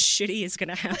shitty is going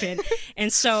to happen.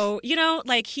 And so,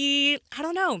 like he, I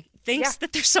don't know, thinks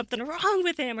that there's something wrong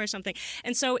with him or something.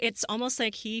 And so it's almost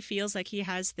like he feels like he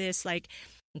has this like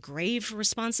grave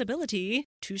responsibility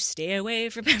to stay away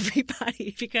from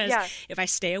everybody, because if I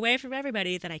stay away from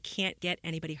everybody, then I can't get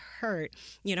anybody hurt,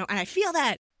 and I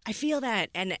feel that,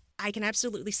 and I can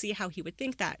absolutely see how he would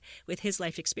think that with his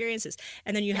life experiences.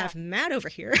 And then you have Matt over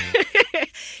here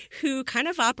who kind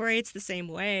of operates the same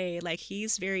way. Like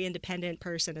he's a very independent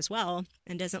person as well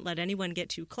and doesn't let anyone get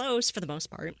too close for the most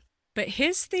part. But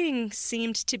his thing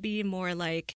seemed to be more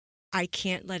like, I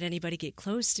can't let anybody get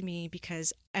close to me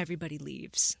because everybody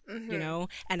leaves,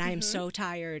 and I'm so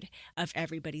tired of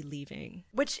everybody leaving.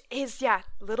 Which is, a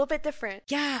little bit different.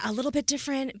 Yeah, a little bit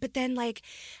different. But then, like,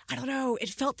 I don't know, it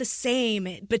felt the same,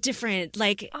 but different.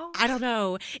 Like, I don't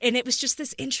know. And it was just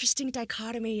this interesting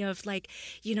dichotomy of, like,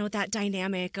 that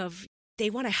dynamic of they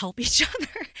want to help each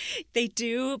other. They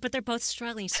do, but they're both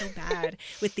struggling so bad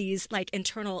with these, like,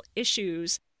 internal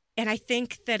issues. And I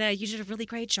think that you did a really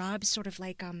great job sort of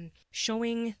like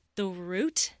showing the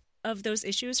root of those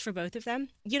issues for both of them,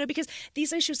 because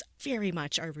these issues very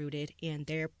much are rooted in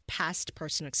their past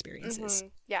personal experiences.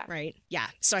 Yeah. Right? Yeah.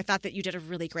 So I thought that you did a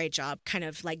really great job kind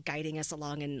of like guiding us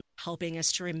along and helping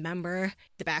us to remember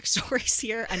the backstories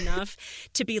here enough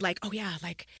to be like, oh, yeah,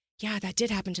 like, yeah, that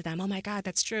did happen to them. Oh, my God,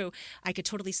 that's true. I could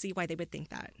totally see why they would think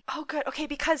that. Oh, good. Okay,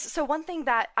 because so one thing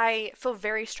that I feel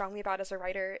very strongly about as a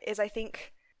writer is I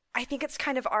think it's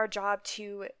kind of our job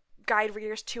to guide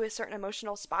readers to a certain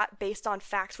emotional spot based on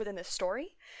facts within the story,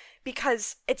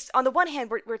 because it's, on the one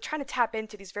hand, we're trying to tap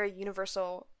into these very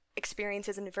universal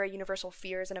experiences and very universal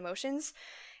fears and emotions,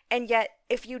 and yet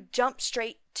if you jump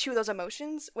straight to those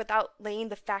emotions without laying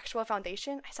the factual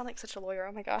foundation, I sound like such a lawyer,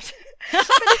 oh my gosh.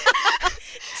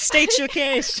 State your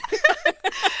case.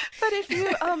 But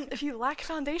if you lack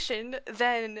foundation,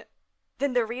 then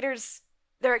the readers,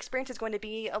 their experience is going to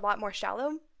be a lot more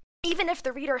shallow. Even if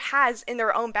the reader has in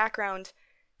their own background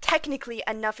technically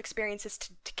enough experiences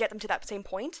to get them to that same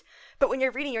point. But when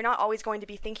you're reading, you're not always going to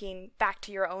be thinking back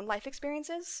to your own life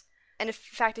experiences. And in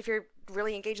fact, if you're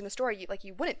really engaged in the story,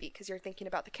 you wouldn't be, because you're thinking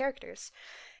about the characters.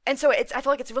 And so I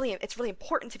feel like it's really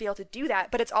important to be able to do that,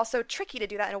 but it's also tricky to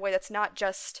do that in a way that's not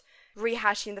just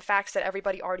rehashing the facts that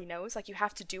everybody already knows. Like, you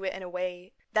have to do it in a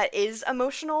way that is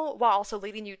emotional while also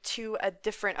leading you to a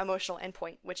different emotional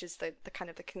endpoint, which is the kind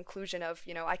of the conclusion of,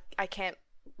 I can't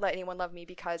let anyone love me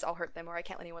because I'll hurt them, or I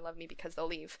can't let anyone love me because they'll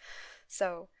leave.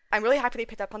 So I'm really happy they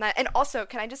picked up on that. And also,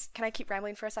 can I keep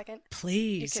rambling for a second?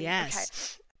 Please,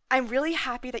 yes. Okay. I'm really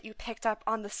happy that you picked up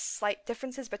on the slight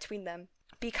differences between them,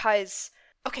 because,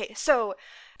 okay, so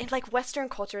in like Western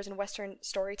cultures and Western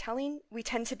storytelling, we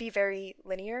tend to be very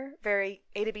linear, very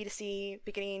A to B to C,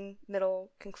 beginning,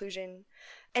 middle, conclusion.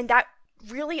 And that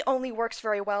really only works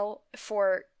very well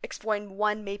for exploring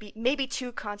one, maybe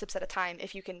two concepts at a time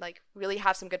if you can like really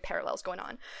have some good parallels going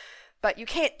on. But you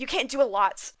can't do a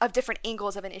lot of different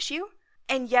angles of an issue,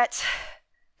 and yet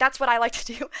that's what I like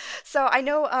to do. So I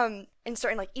know in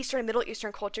certain like Eastern and Middle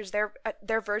Eastern cultures,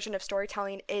 their version of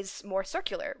storytelling is more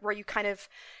circular, where you kind of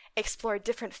explore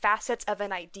different facets of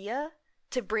an idea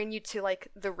to bring you to like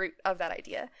the root of that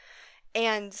idea.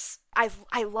 And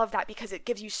I love that because it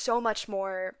gives you so much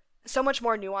more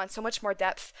nuance, so much more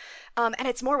depth, and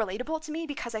it's more relatable to me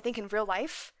because I think in real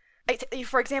life,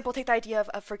 for example, take the idea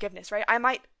of forgiveness, right? I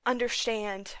might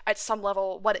understand at some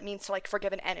level what it means to like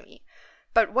forgive an enemy,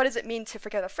 but what does it mean to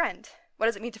forgive a friend? What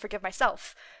does it mean to forgive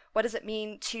myself? What does it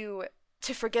mean to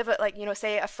forgive like, you know,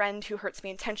 say a friend who hurts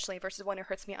me intentionally versus one who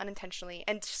hurts me unintentionally,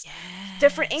 and just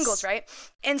different angles, right?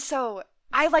 And so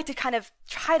I like to kind of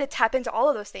try to tap into all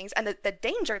of those things. And the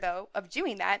danger, though, of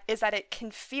doing that is that it can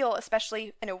feel,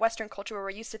 especially in a Western culture where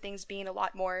we're used to things being a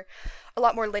lot more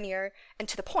linear and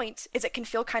to the point, is it can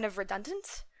feel kind of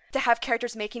redundant to have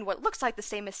characters making what looks like the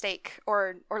same mistake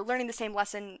or learning the same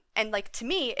lesson. And like, to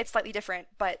me, it's slightly different,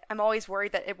 but I'm always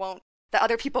worried that that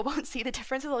other people won't see the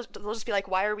difference. They'll just be like,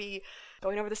 why are we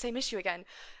going over the same issue again?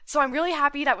 So I'm really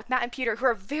happy that with Matt and Peter, who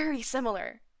are very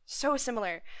similar, so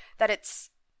similar, that it's,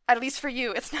 at least for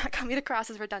you, it's not coming across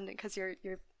as redundant because you're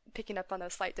picking up on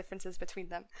those slight differences between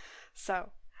them. So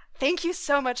thank you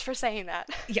so much for saying that.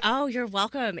 Oh, you're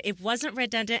welcome. It wasn't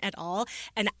redundant at all.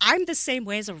 And I'm the same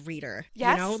way as a reader.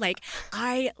 Yes? You know, like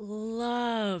I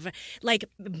love, like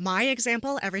my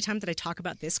example every time that I talk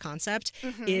about this concept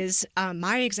is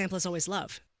my example is always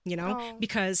love, you know,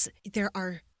 because there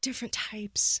are different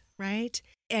types, right?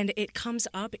 And it comes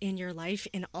up in your life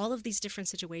in all of these different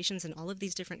situations and all of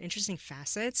these different interesting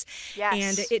facets. Yes.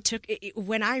 And it took,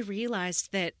 when I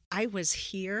realized that I was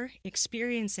here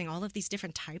experiencing all of these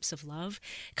different types of love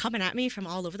coming at me from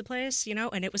all over the place, you know,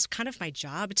 and it was kind of my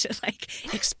job to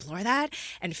like explore that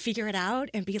and figure it out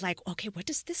and be like, okay, what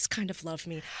does this kind of love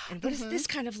mean? And what does this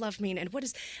kind of love mean? And what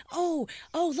is, oh,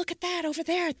 look at that over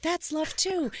there. That's love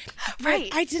too. Right.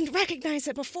 I didn't recognize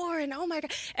it before. And oh my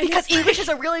God. And because English is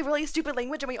a really, really stupid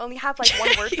language and we only have like one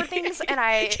word for things, and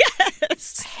I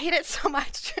hate it so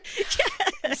much.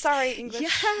 I'm sorry, English.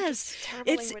 Yes.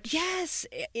 Terrible language. Yes.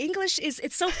 English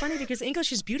it's so funny because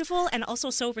English is beautiful and also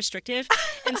so restrictive.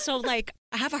 And so like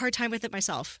I have a hard time with it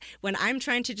myself when I'm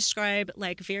trying to describe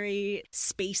like very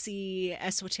spacey,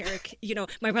 esoteric, you know,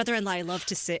 my brother and I love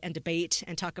to sit and debate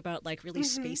and talk about like really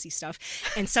spacey stuff.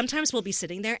 And sometimes we'll be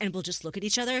sitting there and we'll just look at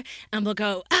each other and we'll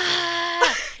go,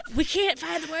 we can't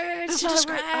find the words to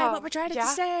describe what we're trying to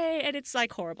say. And it's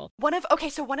like horrible. One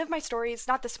of my stories,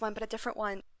 not this one, but a different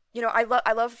one, you know,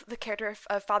 I love the character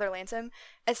of Father Lantom,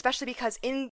 especially because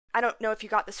I don't know if you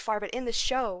got this far, but in the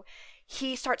show,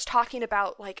 he starts talking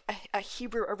about like a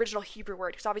original Hebrew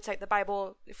word, because obviously like, the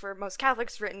Bible for most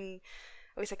Catholics written,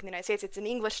 at least like in the United States, it's in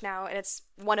English now, and it's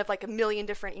one of like a million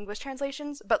different English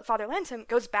translations, but Father Lantom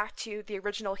goes back to the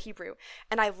original Hebrew,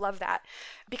 and I love that,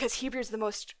 because Hebrew is the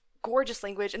most gorgeous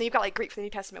language, and then you've got like Greek for the New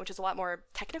Testament, which is a lot more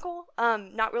technical,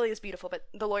 not really as beautiful, but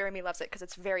the lawyer in me loves it because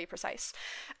it's very precise.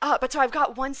 But so I've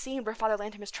got one scene where Father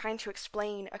Lantom is trying to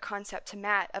explain a concept to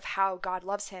Matt of how God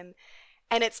loves him,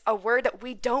 and it's a word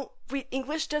that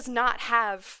English does not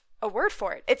have a word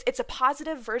for it. It's a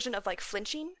positive version of like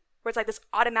flinching, where it's like this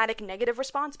automatic negative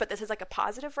response, but this is like a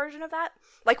positive version of that.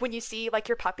 Like when you see like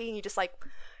your puppy and you just like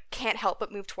can't help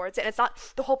but move towards it. And it's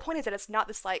not, the whole point is that it's not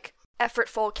this like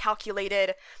effortful,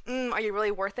 calculated, are you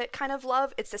really worth it kind of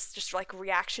love. It's this just like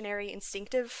reactionary,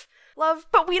 instinctive love,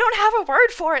 but we don't have a word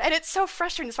for it, and it's so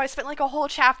frustrating. So I spent like a whole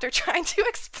chapter trying to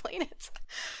explain it.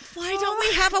 Why don't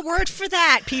we have a word for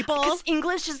that, people? Because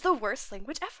English is the worst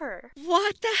language ever.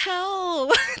 What the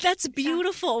hell? That's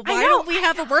beautiful. Why don't we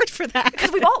have a word for that?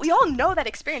 Because we all know that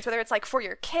experience, whether it's like for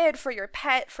your kid, for your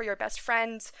pet, for your best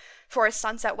friend, for a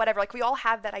sunset, whatever. Like we all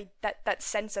have that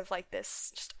sense of like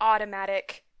this just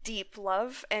automatic deep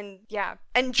love and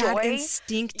joy, that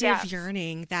instinctive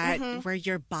yearning that where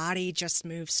your body just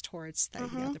moves towards the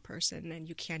other person and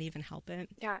you can't even help it.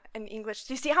 In English,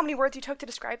 do you see how many words you took to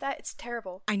describe that? It's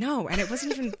terrible. I know, and it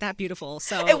wasn't even that beautiful.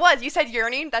 So it was. You said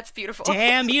yearning. That's beautiful.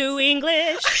 Damn you,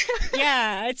 English.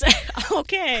 Yeah, it's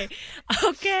okay.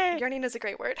 Yearning is a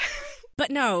great word. But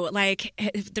no, like,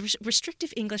 the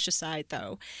restrictive English aside,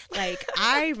 though, like,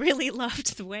 I really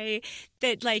loved the way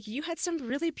that, like, you had some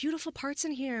really beautiful parts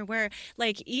in here where,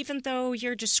 like, even though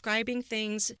you're describing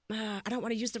things, I don't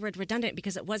want to use the word redundant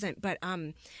because it wasn't, but,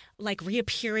 like,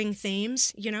 reappearing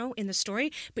themes, you know, in the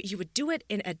story, but you would do it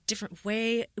in a different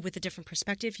way with a different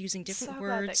perspective, using different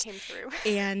words. Glad that came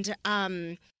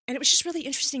through. And it was just really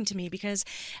interesting to me because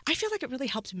I feel like it really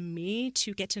helped me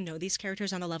to get to know these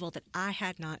characters on a level that I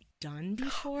had not done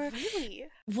before. Really?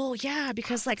 Well, yeah,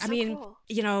 because like, So cool.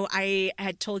 you know, I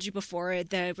had told you before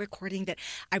the recording that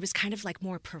I was kind of like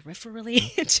more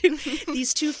peripherally to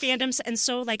these two fandoms. And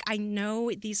so like, I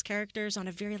know these characters on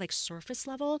a very like surface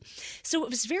level. So it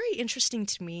was very interesting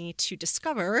to me to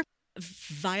discover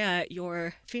via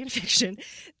your fanfiction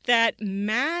that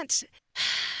Matt...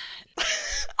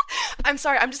 I'm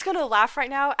sorry, I'm just gonna laugh right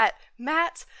now at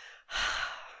Matt.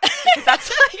 Because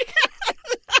that's like...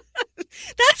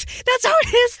 That's how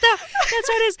it is, though. That's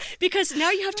how it is. Because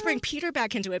now you have to bring Peter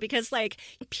back into it. Because, like,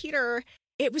 Peter,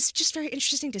 it was just very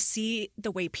interesting to see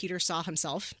the way Peter saw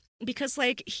himself. Because,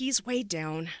 like, he's weighed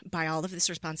down by all of this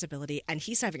responsibility. And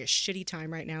he's having a shitty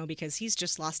time right now because he's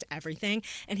just lost everything.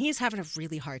 And he's having a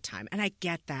really hard time. And I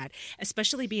get that.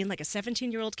 Especially being, like, a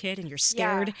 17-year-old kid and you're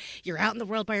scared. Yeah. You're out in the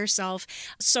world by yourself.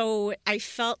 So I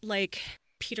felt like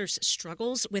Peter's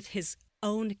struggles with his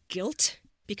own guilt,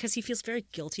 because he feels very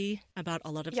guilty about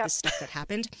a lot of the stuff that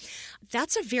happened.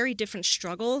 That's a very different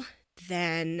struggle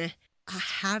than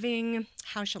having,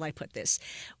 how shall I put this?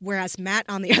 Whereas Matt,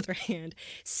 on the other hand,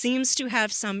 seems to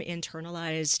have some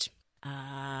internalized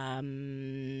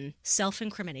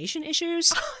self-incrimination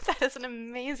issues. That is an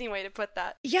amazing way to put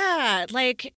that. Yeah,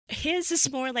 like his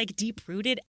is more like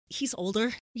deep-rooted. He's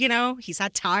older, you know, he's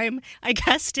had time, I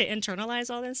guess, to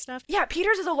internalize all this stuff. Yeah,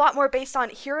 Peter's is a lot more based on,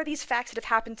 here are these facts that have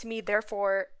happened to me,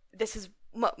 therefore this is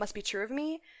what must be true of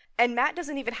me. And Matt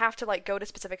doesn't even have to, like, go to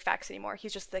specific facts anymore.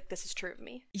 He's just like, this is true of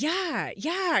me.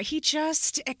 Yeah. He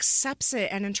just accepts it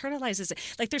and internalizes it.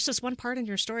 Like, there's this one part in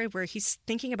your story where he's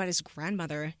thinking about his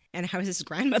grandmother and how his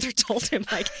grandmother told him,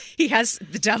 like, he has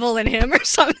the devil in him or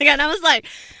something. And I was like,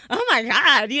 oh my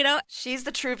God, you know? She's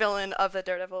the true villain of the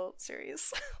Daredevil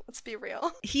series. Let's be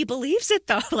real. He believes it,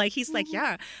 though. Like, he's like,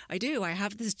 yeah, I do. I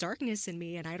have this darkness in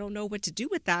me and I don't know what to do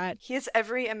with that. He is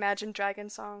every Imagine Dragon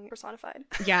song personified.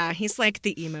 Yeah, he's like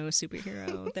the emo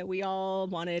superhero that we all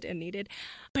wanted and needed.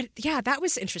 But yeah, that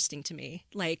was interesting to me.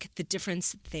 Like the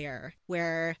difference there,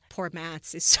 where poor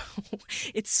Matt's is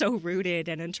it's so rooted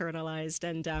and internalized.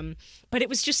 And but it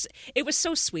was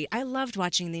so sweet. I loved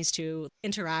watching these two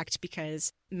interact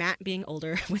because Matt, being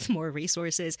older with more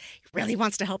resources, really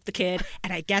wants to help the kid.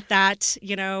 And I get that,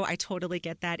 you know, I totally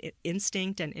get that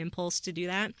instinct and impulse to do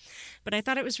that. But I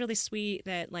thought it was really sweet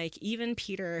that, like, even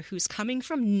Peter, who's coming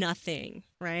from nothing,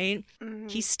 right? Mm-hmm.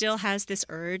 He still has this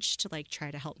urge to, like,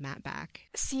 try to help Matt back.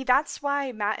 See, that's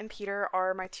why Matt and Peter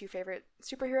are my two favorite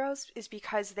superheroes, is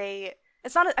because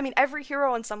it's not, I mean, every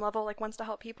hero on some level, like, wants to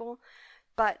help people.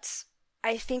 But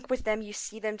I think with them, you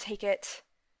see them take it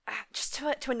just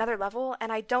to another level,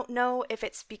 and I don't know if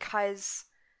it's because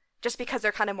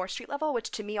they're kind of more street level, which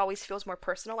to me always feels more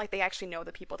personal, like they actually know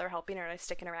the people they're helping and are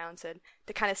sticking around to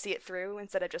kind of see it through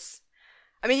instead of just,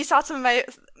 I mean, you saw some of my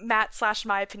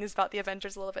Matt/my opinions about the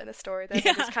Avengers a little bit in the story.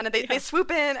 They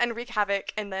swoop in and wreak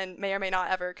havoc and then may or may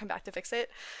not ever come back to fix it.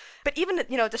 But even,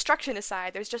 you know, destruction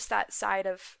aside, there's just that side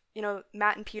of, you know,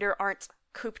 Matt and Peter aren't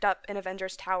cooped up in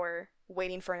Avengers Tower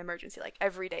waiting for an emergency. Like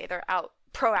every day they're out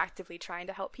proactively trying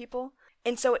to help people.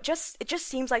 And so it just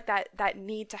seems like that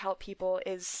need to help people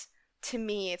is, to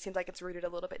me, it seems like it's rooted a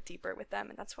little bit deeper with them,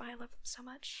 and that's why I love them so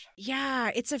much.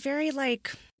 Yeah, it's a very,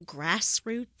 like,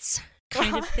 grassroots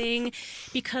kind of thing,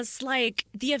 because, like,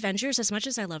 the Avengers, as much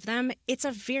as I love them, it's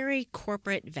a very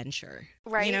corporate venture.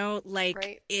 Right. You know,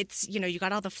 like, It's, you know, you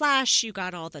got all the flash, you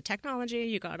got all the technology,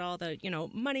 you got all the, you know,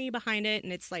 money behind it,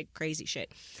 and it's, like, crazy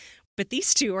shit. But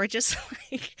these two are just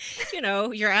like, you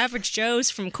know, your average Joes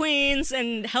from Queens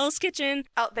and Hell's Kitchen.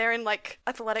 Out there in, like,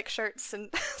 athletic shirts and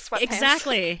sweatpants.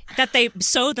 Exactly. That they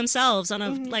sew themselves on a,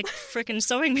 like, freaking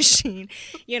sewing machine,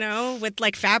 you know, with,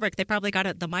 like, fabric they probably got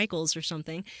at the Michaels or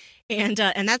something. And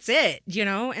that's it, you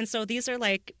know? And so these are,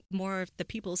 like, more of the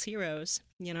people's heroes,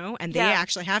 you know? And they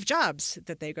actually have jobs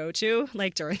that they go to,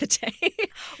 like, during the day.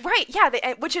 Right,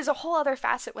 yeah, which is a whole other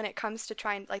facet when it comes to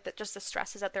trying, like, just the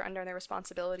stresses that they're under and their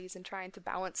responsibilities and trying to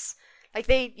balance. Like,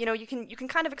 they, you know, you can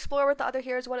kind of explore with the other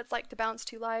heroes what it's like to balance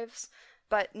two lives,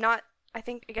 but not, I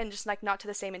think, again, just, like, not to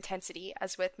the same intensity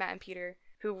as with Matt and Peter,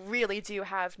 who really do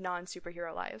have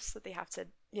non-superhero lives that they have to,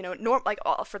 you know,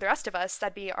 for the rest of us,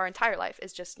 that'd be our entire life,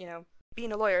 is just, you know,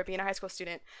 being a lawyer, being a high school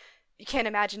student. You can't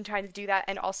imagine trying to do that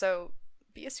and also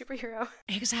be a superhero.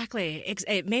 Exactly.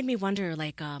 It made me wonder,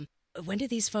 like, when do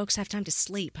these folks have time to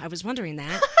sleep? I was wondering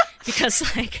that.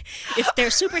 Because, like, if they're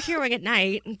superheroing at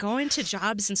night and going to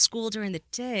jobs and school during the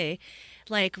day,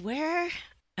 like, where,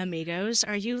 amigos,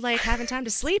 are you, like, having time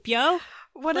to sleep, yo?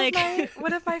 One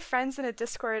of my friends in a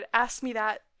Discord asked me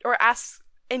that, or asks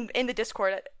in the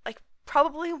Discord, like,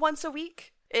 probably once a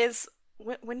week, is,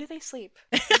 when do they sleep?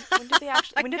 When do they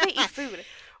actually? When do they eat food?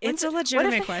 It's a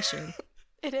legitimate question.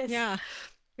 It is. Yeah.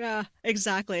 Yeah,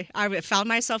 exactly. I found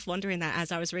myself wondering that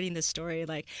as I was reading this story,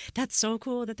 like, that's so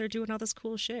cool that they're doing all this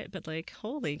cool shit, but like,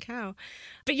 holy cow.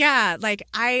 But yeah, like,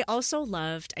 I also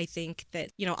loved, I think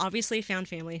that, obviously found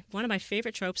family, one of my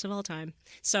favorite tropes of all time.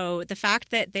 So the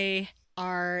fact that they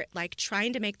are like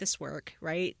trying to make this work,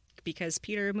 right? Because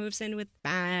Peter moves in with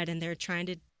Matt and they're trying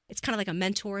to, it's kind of like a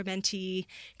mentor-mentee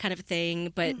kind of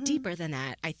thing, but deeper than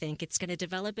that, I think it's going to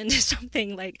develop into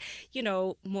something like,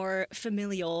 more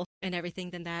familial and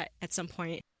everything than that at some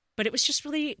point. But it was just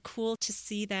really cool to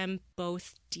see them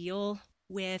both deal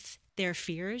with their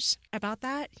fears about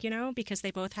that, because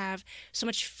they both have so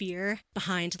much fear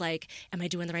behind, like, am I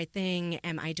doing the right thing?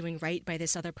 Am I doing right by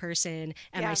this other person?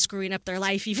 Am I screwing up their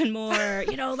life even more?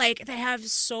 Like, they have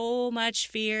so much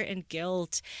fear and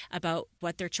guilt about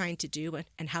what they're trying to do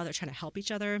and how they're trying to help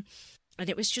each other. And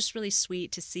it was just really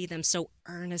sweet to see them so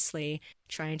earnestly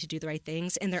trying to do the right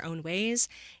things in their own ways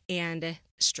and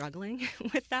struggling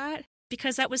with that,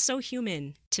 because that was so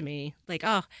human to me. Like,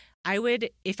 I would,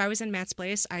 if I was in Matt's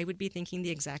place, I would be thinking the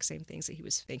exact same things that he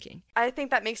was thinking. I think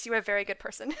that makes you a very good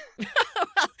person.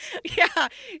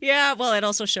 Yeah. Well, it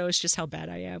also shows just how bad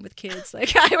I am with kids.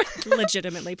 Like, I would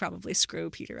legitimately probably screw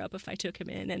Peter up if I took him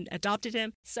in and adopted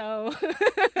him. So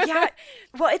yeah.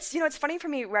 Well, it's funny for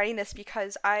me writing this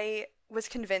because I was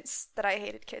convinced that I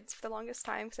hated kids for the longest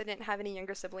time because I didn't have any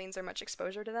younger siblings or much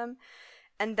exposure to them.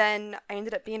 And then I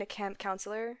ended up being a camp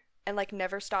counselor and like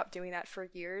never stopped doing that for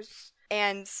years.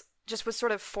 And just was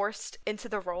sort of forced into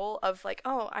the role of like,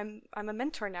 oh, I'm a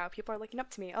mentor now. People are looking up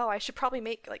to me. Oh, I should probably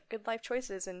make like good life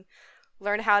choices and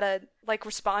learn how to like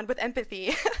respond with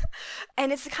empathy.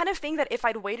 And it's the kind of thing that if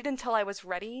I'd waited until I was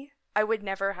ready, I would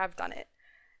never have done it.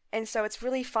 And so it's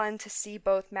really fun to see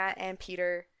both Matt and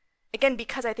Peter, again,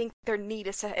 because I think their need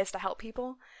is to help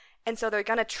people. And so they're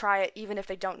going to try it even if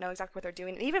they don't know exactly what they're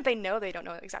doing. And even if they know they don't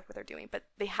know exactly what they're doing, but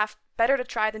they have better to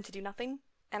try than to do nothing.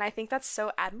 And I think that's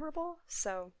so admirable.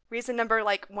 So reason number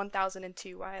like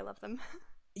 1002 why I love them.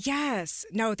 Yes.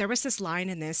 No, there was this line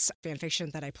in this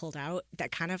fanfiction that I pulled out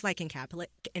that kind of like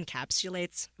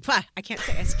encapsulates. I can't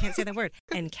say that word.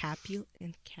 I'm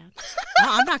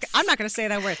not going to say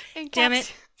that word. Damn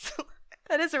it.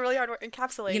 That is a really hard word.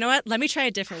 Encapsulate. You know what? Let me try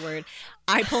a different word.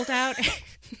 I pulled out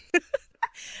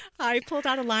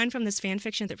a line from this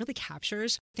fanfiction that really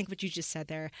captures, I think, what you just said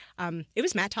there. It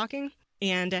was Matt talking.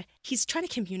 And he's trying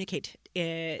to communicate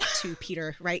it to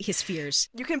Peter, right? His fears.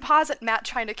 You can pause at Matt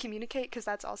trying to communicate because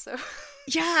that's also...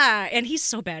 Yeah, and he's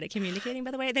so bad at communicating,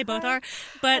 by the way. They both are.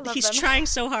 But he's trying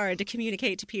so hard to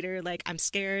communicate to Peter, like, I'm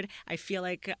scared. I feel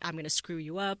like I'm going to screw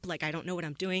you up. Like, I don't know what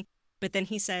I'm doing. But then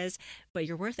he says, but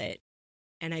you're worth it.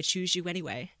 And I choose you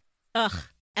anyway. Ugh.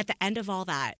 At the end of all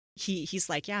that, he's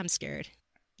like, yeah, I'm scared.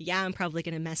 Yeah, I'm probably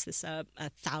going to mess this up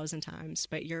 1,000 times,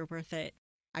 but you're worth it.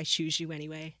 I choose you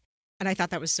anyway. And I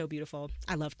thought that was so beautiful.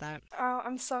 I loved that. Oh,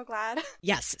 I'm so glad.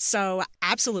 Yes. So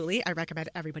absolutely, I recommend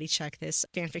everybody check this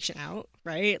fanfiction out,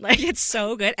 right? Like, it's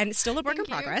so good. And it's still a work in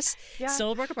progress. Yeah.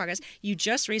 Still a work in progress. You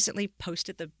just recently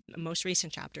posted the most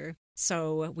recent chapter.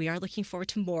 So we are looking forward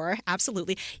to more.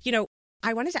 Absolutely.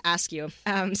 I wanted to ask you,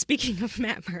 speaking of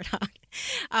Matt Murdock,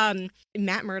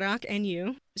 Matt Murdock and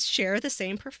you share the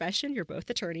same profession. You're both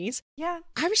attorneys. Yeah.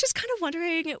 I was just kind of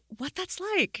wondering what that's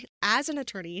like as an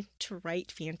attorney to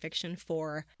write fan fiction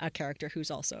for a character who's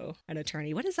also an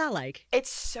attorney. What is that like? It's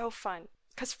so fun.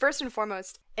 Because first and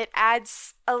foremost, it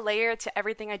adds a layer to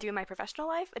everything I do in my professional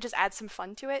life. It just adds some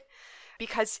fun to it.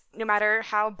 Because no matter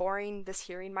how boring this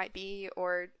hearing might be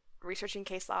or researching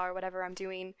case law or whatever I'm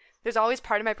doing, there's always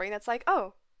part of my brain that's like,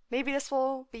 oh, maybe this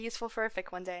will be useful for a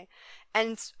fic one day.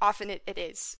 And often it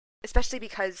is, especially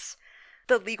because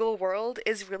the legal world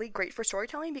is really great for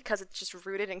storytelling because it's just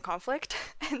rooted in conflict.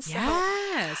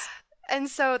 And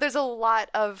so there's a lot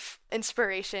of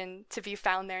inspiration to be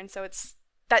found there. And so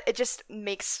it just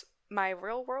makes my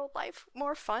real world life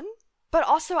more fun. But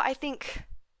also I think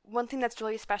one thing that's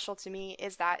really special to me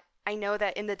is that I know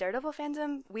that in the Daredevil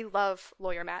fandom, we love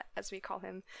Lawyer Matt, as we call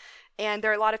him. And there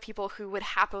are a lot of people who would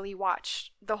happily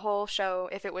watch the whole show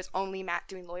if it was only Matt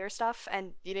doing lawyer stuff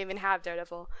and you didn't even have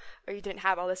Daredevil or you didn't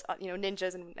have all this,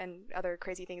 ninjas and other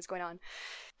crazy things going on.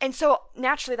 And so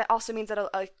naturally, that also means that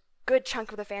a good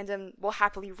chunk of the fandom will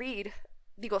happily read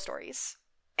legal stories.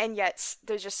 And yet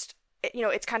there's just...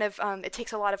 it's kind of, it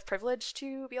takes a lot of privilege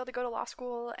to be able to go to law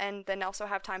school and then also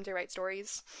have time to write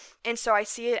stories. And so I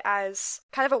see it as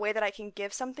kind of a way that I can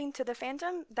give something to the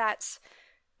fandom that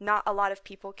not a lot of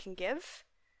people can give,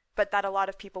 but that a lot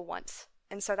of people want.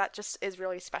 And so that just is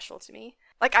really special to me.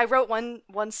 Like, I wrote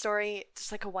one story,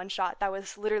 just like a one shot, that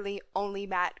was literally only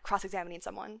Matt cross-examining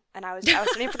someone. And I was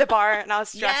sitting for the bar, and I was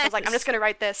stressed. Yes. I was like, I'm just going to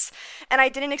write this. And I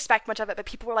didn't expect much of it, but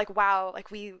people were like, wow, like,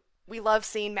 we love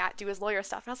seeing Matt do his lawyer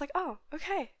stuff. And I was like, oh,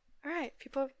 okay, all right.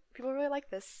 People really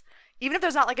like this. Even if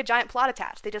there's not like a giant plot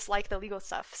attached, they just like the legal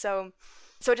stuff. So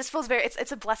it just feels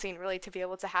it's a blessing, really, to be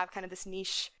able to have kind of this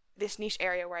niche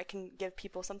area where I can give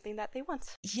people something that they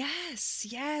want.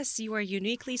 Yes, you are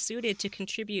uniquely suited to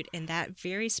contribute in that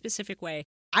very specific way.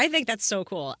 I think that's so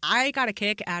cool. I got a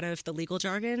kick out of the legal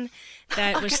jargon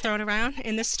that was thrown around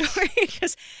in this story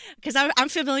because I'm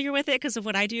familiar with it because of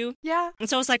what I do. Yeah. And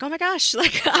so I was like, oh my gosh,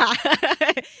 like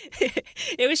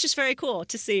it was just very cool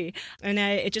to see. And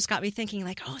it just got me thinking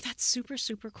like, oh, that's super,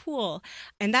 super cool.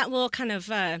 And that will kind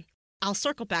of... I'll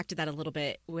circle back to that a little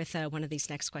bit with one of these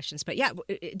next questions. But yeah,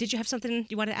 did you have something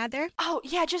you want to add there? Oh,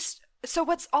 yeah, so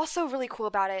what's also really cool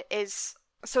about it is,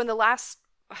 so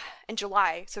in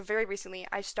July, so very recently,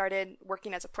 I started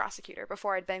working as a prosecutor.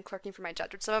 Before I'd been clerking for my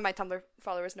judge, which some of my Tumblr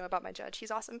followers know about my judge.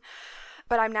 He's awesome.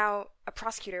 But I'm now a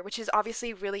prosecutor, which is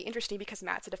obviously really interesting because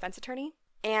Matt's a defense attorney.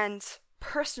 And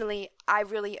personally, I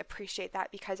really appreciate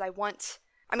that because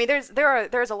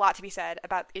there's a lot to be said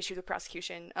about issues of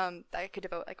prosecution that I could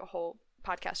devote like a whole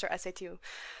podcast or essay to.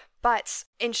 But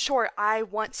in short, I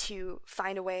want to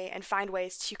find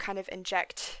ways to kind of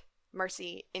inject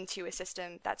mercy into a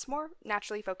system that's more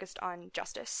naturally focused on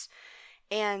justice.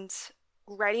 And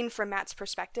writing from Matt's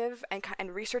perspective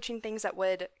and researching things that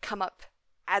would come up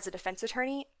as a defense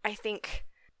attorney, I think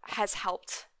has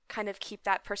helped kind of keep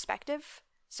that perspective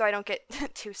so I don't get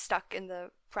too stuck in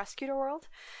the prosecutor world.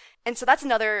 And so that's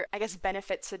another, I guess,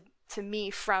 benefit to me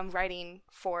from writing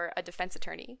for a defense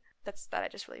attorney. That I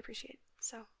just really appreciate.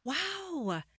 So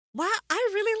Wow, I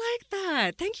really like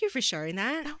that. Thank you for sharing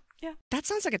that. Oh, yeah. That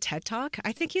sounds like a TED Talk.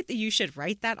 I think you should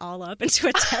write that all up into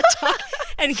a TED Talk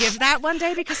and give that one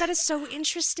day because that is so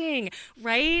interesting,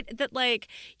 right? That like,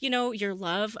 your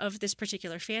love of this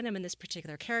particular fandom and this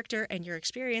particular character and your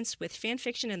experience with fan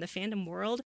fiction and the fandom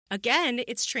world. Again,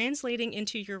 it's translating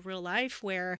into your real life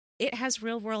where it has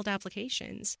real-world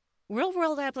applications.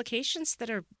 Real-world applications that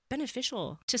are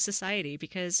beneficial to society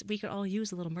because we could all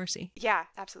use a little mercy. Yeah,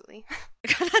 absolutely.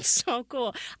 That's so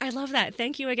cool. I love that.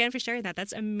 Thank you again for sharing that.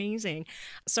 That's amazing.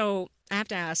 So I have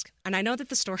to ask, and I know that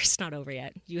the story's not over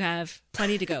yet. You have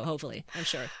plenty to go, hopefully, I'm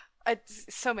sure.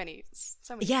 So many.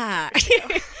 Yeah.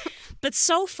 But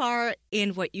so far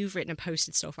in what you've written and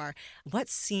posted so far, what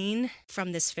scene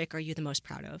from this fic are you the most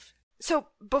proud of? So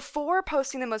before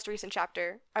posting the most recent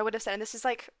chapter, I would have said, and this is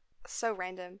like so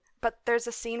random, but there's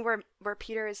a scene where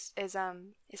Peter is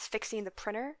fixing the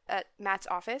printer at Matt's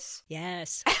office.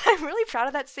 Yes. I'm really proud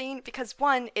of that scene because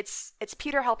one, it's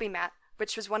Peter helping Matt,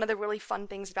 which was one of the really fun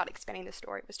things about expanding the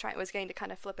story, was getting to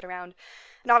kind of flip it around.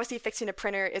 And obviously fixing a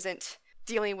printer isn't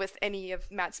dealing with any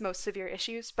of Matt's most severe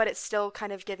issues, but it's still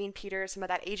kind of giving Peter some of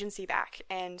that agency back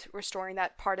and restoring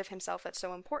that part of himself that's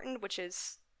so important, which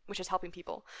is helping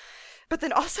people. But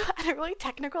then also at a really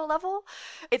technical level,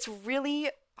 it's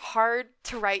really hard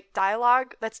to write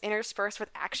dialogue that's interspersed with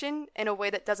action in a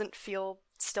way that doesn't feel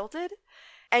stilted.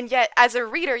 And yet, as a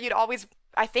reader, you'd always,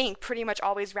 I think, pretty much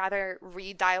always rather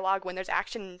read dialogue when there's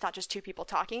action and not just two people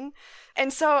talking.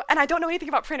 And I don't know anything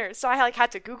about printers, so I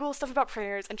had to Google stuff about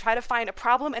printers and try to find a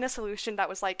problem and a solution that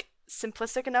was like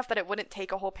simplistic enough that it wouldn't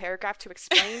take a whole paragraph to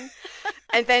explain.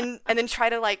 and then try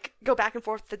to like go back and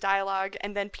forth with the dialogue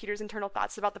and then Peter's internal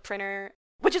thoughts about the printer,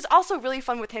 which is also really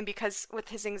fun with him because with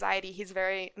his anxiety,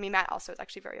 Matt also is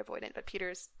actually very avoidant, but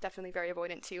Peter's definitely very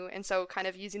avoidant too. And so kind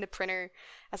of using the printer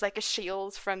as like a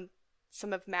shield from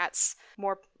some of Matt's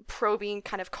more probing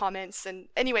kind of comments. And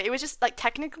anyway, it was just like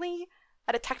technically,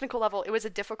 at a technical level, it was a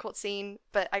difficult scene,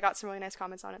 but I got some really nice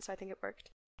comments on it, so I think it worked.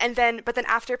 But then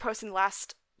after posting the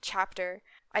last chapter,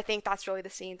 I think that's really the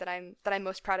scene that I'm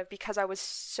most proud of because I was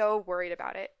so worried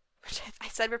about it, which I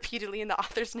said repeatedly in the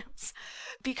author's notes,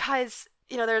 because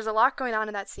there's a lot going on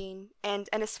in that scene, and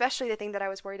especially the thing that I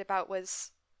was worried about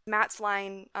was Matt's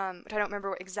line, which I don't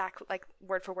remember exact like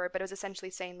word for word, but it was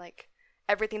essentially saying like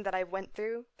everything that I've gone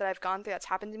through, that's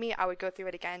happened to me, I would go through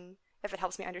it again if it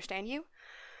helps me understand you.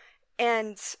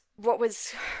 And what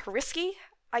was risky,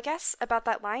 I guess, about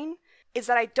that line is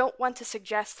that I don't want to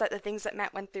suggest that the things that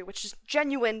Matt went through, which is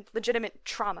genuine, legitimate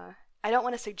trauma, I don't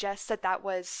want to suggest that that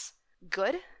was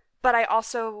good, but I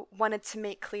also wanted to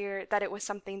make clear that it was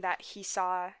something that he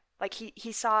saw, like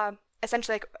he saw,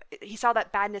 essentially, like, he saw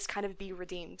that badness kind of be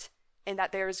redeemed and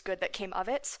that there is good that came of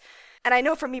it. And I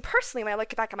know for me personally, when I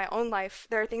look back at my own life,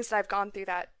 there are things that I've gone through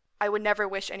that I would never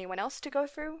wish anyone else to go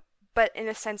through, but in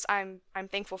a sense, I'm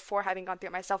thankful for having gone through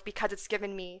it myself because it's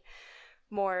given me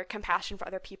more compassion for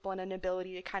other people and an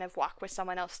ability to kind of walk with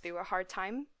someone else through a hard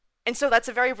time. And so that's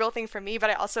a very real thing for me,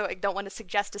 but I also don't want to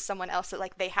suggest to someone else that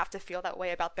like they have to feel that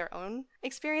way about their own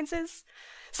experiences.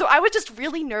 So I was just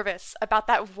really nervous about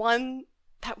that one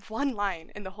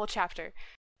line in the whole chapter.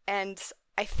 And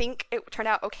I think it turned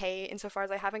out okay insofar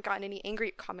as I haven't gotten any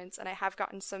angry comments, and I have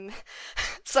gotten some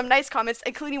nice comments,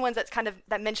 including ones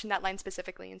that mentioned that line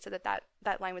specifically and said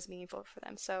that line was meaningful for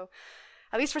them. So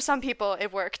at least for some people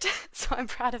it worked. So I'm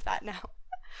proud of that now.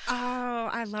 Oh,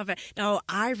 I love it. No,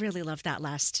 I really loved that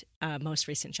last, most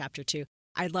recent chapter too.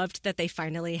 I loved that they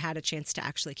finally had a chance to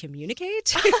actually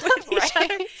communicate with each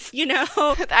other, you know?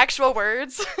 The actual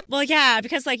words. Well, yeah,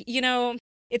 because like, you know,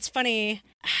 it's funny.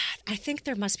 I think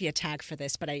there must be a tag for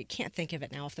this, but I can't think of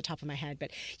it now off the top of my head.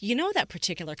 But you know that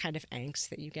particular kind of angst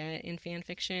that you get in fan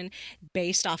fiction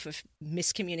based off of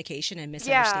miscommunication and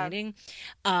misunderstanding?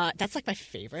 Yeah. That's like my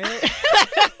favorite.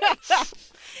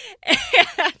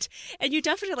 and you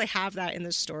definitely have that in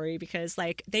the story because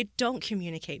like they don't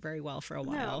communicate very well for a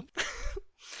while. No.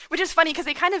 Which is funny because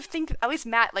they kind of think, at least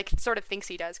Matt like sort of thinks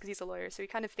he does because he's a lawyer. So he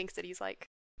kind of thinks that he's like,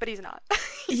 but he's not.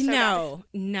 He's so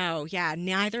no. Yeah.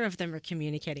 Neither of them are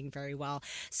communicating very well.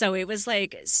 So it was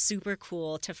like super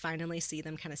cool to finally see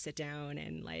them kind of sit down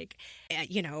and like,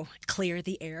 you know, clear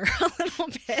the air a little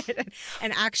bit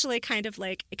and actually kind of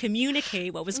like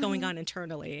communicate what was going on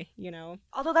internally, you know?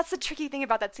 Although that's the tricky thing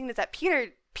about that scene is that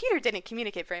Peter didn't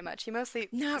communicate very much. He mostly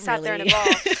sat there and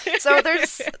evolved. So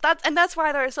there's that, and that's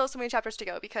why there are still so many chapters to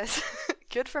go because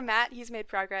good for Matt, he's made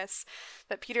progress.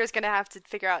 But Peter is going to have to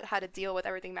figure out how to deal with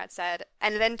everything Matt said,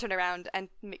 and then turn around and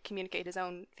communicate his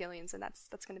own feelings, and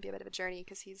that's going to be a bit of a journey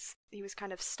because he was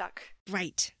kind of stuck.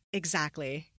 Right.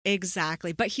 Exactly.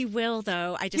 But he will,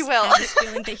 though. I just have this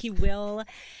feeling that he will.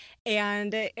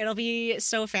 And it'll be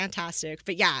so fantastic.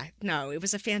 But yeah, no, it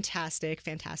was a fantastic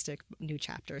new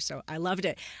chapter. So I loved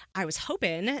it. I was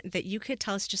hoping that you could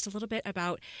tell us just a little bit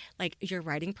about like your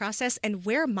writing process and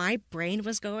where my brain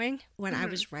was going when I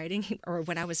was writing or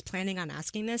when I was planning on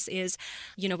asking this is,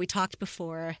 you know, we talked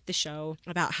before the show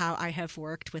about how I have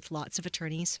worked with lots of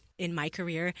attorneys in my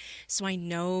career. So I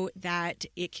know that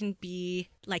it can be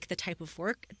like the type of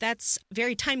work that's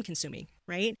very time consuming.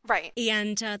 Right?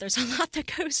 And there's a lot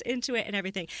that goes into it and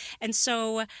everything. And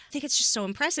so I think it's just so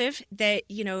impressive that,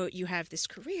 you know, you have this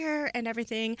career and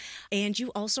everything, and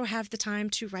you also have the time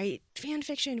to write fan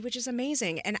fiction, which is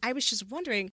amazing. And I was just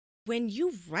wondering, when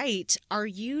you write, are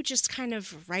you just kind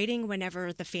of writing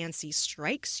whenever the fancy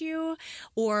strikes you?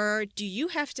 Or do you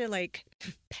have to like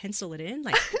pencil it in,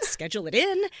 like schedule it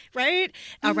in, right?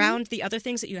 Around the other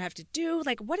things that you have to do?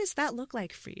 Like, what does that look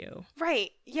like for you?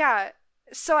 Right. Yeah.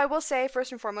 So I will say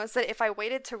first and foremost that if I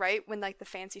waited to write when like the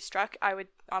fancy struck, I would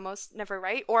almost never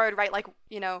write, or I'd write like,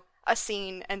 you know, a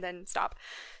scene and then stop.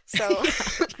 So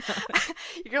I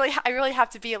really have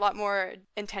to be a lot more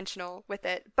intentional with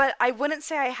it. But I wouldn't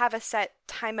say I have a set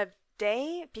time of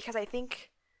day because I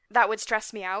think that would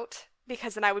stress me out.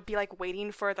 Because then I would be like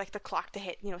waiting for like the clock to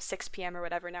hit, you know, 6 p.m. or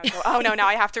whatever. Now I go, oh no, now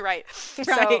I have to write.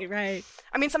 Right.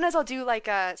 I mean, sometimes I'll do like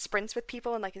sprints with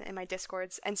people and like in my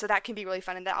Discords, and so that can be really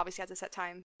fun. And that obviously has a set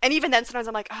time. And even then, sometimes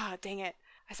I'm like, oh dang it,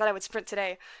 I said I would sprint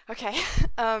today. Okay,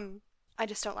 I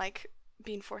just don't like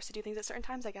being forced to do things at certain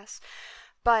times, I guess.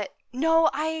 But no,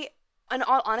 in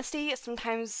all honesty,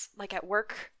 sometimes like at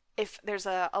work, if there's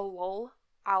a lull,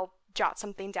 I'll jot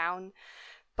something down.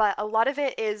 But a lot of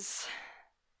it is.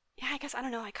 Yeah, I guess, I don't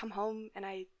know, I come home and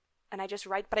I just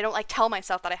write, but I don't like tell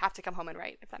myself that I have to come home and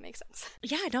write, if that makes sense.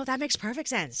 Yeah, no, that makes perfect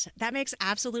sense. That makes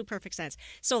absolute perfect sense.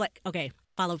 So like, okay,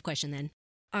 follow-up question then.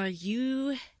 Are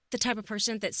you the type of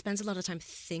person that spends a lot of time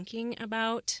thinking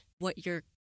about what you're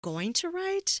going to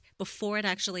write before it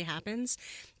actually happens?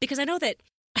 Because I know that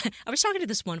I was talking to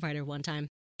this one writer one time,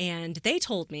 and they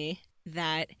told me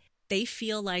that they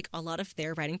feel like a lot of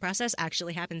their writing process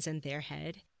actually happens in their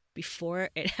head before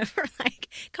it ever like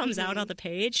comes out on the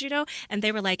page, you know? And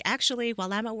they were like, actually,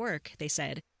 while I'm at work, they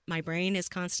said, my brain is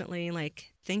constantly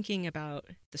like thinking about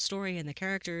the story and the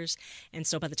characters. And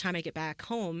so by the time I get back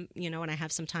home, you know, and I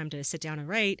have some time to sit down and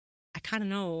write, I kind of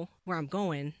know where I'm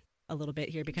going a little bit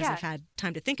here because I've had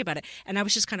time to think about it. And I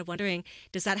was just kind of wondering,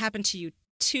 does that happen to you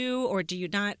too, or do you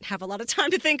not have a lot of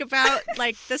time to think about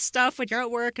like this stuff when you're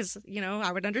at work? Because, you know,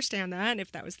 I would understand that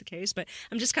if that was the case, but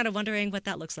I'm just kind of wondering what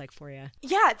that looks like for you.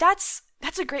 Yeah, that's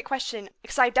a great question,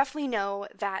 because I definitely know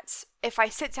that if I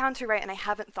sit down to write and I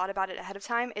haven't thought about it ahead of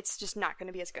time, it's just not going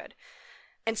to be as good.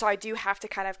 And so I do have to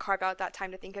kind of carve out that time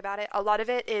to think about it. A lot of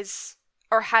it is,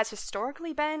 or has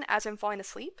historically been, as I'm falling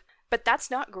asleep, but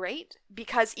that's not great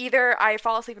because either I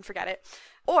fall asleep and forget it,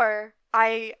 or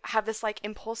I have this like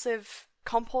impulsive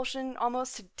compulsion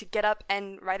almost to get up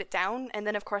and write it down, and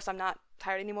then of course I'm not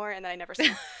tired anymore, and then I never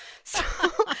sleep.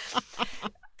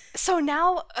 So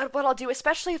now what I'll do,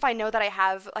 especially if I know that I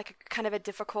have like a kind of a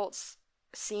difficult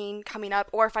scene coming up,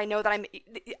 or if I know that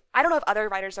I don't know if other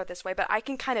writers are this way, but I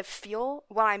can kind of feel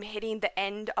when I'm hitting the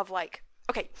end of like,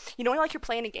 okay, you know when like you're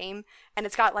playing a game and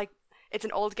it's got like, it's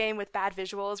an old game with bad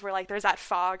visuals where like there's that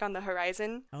fog on the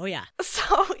horizon. Oh yeah.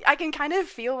 So I can kind of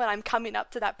feel when I'm coming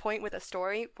up to that point with a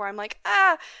story where I'm like,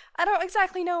 I don't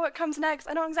exactly know what comes next.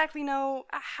 I don't exactly know.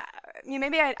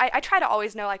 Maybe I try to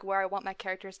always know like where I want my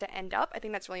characters to end up. I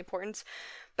think that's really important,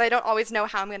 but I don't always know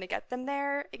how I'm going to get them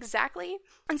there exactly.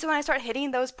 And so when I start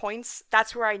hitting those points,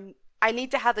 that's where I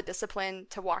need to have the discipline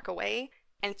to walk away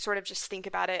and sort of just think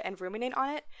about it and ruminate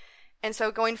on it. And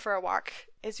so going for a walk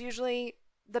is usually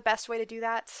the best way to do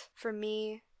that for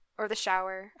me, or the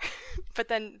shower. But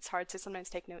then it's hard to sometimes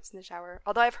take notes in the shower.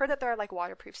 Although I've heard that there are like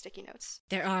waterproof sticky notes.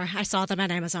 There are. I saw them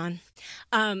on Amazon.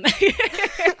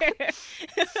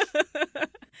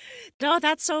 No,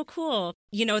 that's so cool.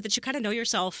 You know, that you kind of know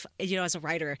yourself, you know, as a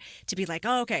writer, to be like,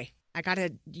 oh, okay, I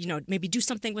gotta, you know, maybe do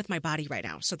something with my body right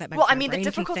now so that my brain the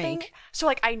difficult can think. thing, so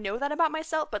like I know that about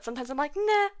myself, but sometimes I'm like,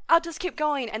 nah, I'll just keep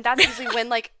going. And that's usually when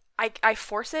like I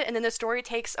force it, and then the story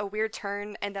takes a weird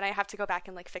turn, and then I have to go back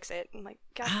and like fix it. I'm like,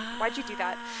 God, why'd you do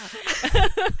that?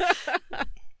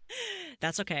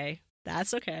 That's okay.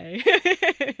 That's okay.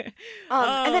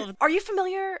 And then, are you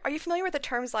familiar with the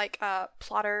terms like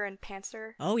plotter and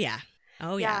pantser? Oh yeah.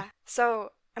 Yeah.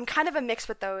 So I'm kind of a mix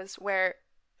with those, where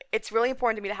it's really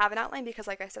important to me to have an outline because,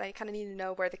 like I said, I kind of need to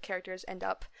know where the characters end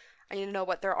up. I need to know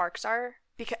what their arcs are,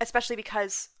 especially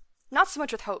because not so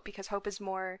much with Hope, because Hope is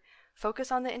more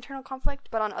focused on the internal conflict,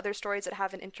 but on other stories that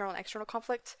have an internal and external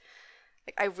conflict,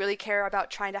 like I really care about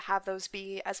trying to have those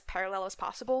be as parallel as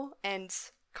possible and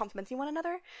complementing one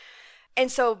another.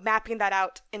 And so mapping that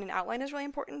out in an outline is really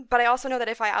important. But I also know that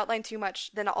if I outline too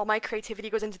much, then all my creativity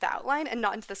goes into the outline and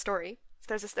not into the story.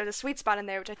 So there's a sweet spot in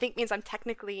there, which I think means I'm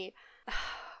technically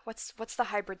what's the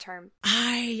hybrid term?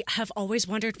 I have always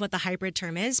wondered what the hybrid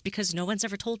term is because no one's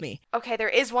ever told me. Okay, there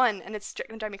is one, and it's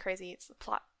gonna drive me crazy. It's the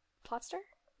plotster?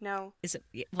 No. Is it?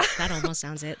 Well, that almost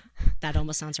sounds it. That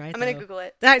almost sounds right. I'm gonna Google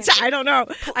it. I don't know.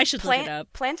 I should look it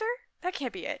up. Planter? That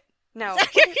can't be it. No.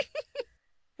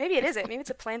 Maybe it isn't. Maybe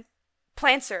it's a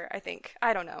planter, I think.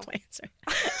 I don't know. Planter.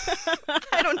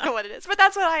 I don't know what it is, but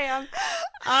that's what I am.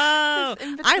 Oh,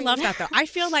 I love that though. I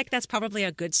feel like that's probably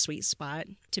a good sweet spot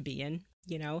to be in,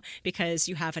 you know, because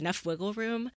you have enough wiggle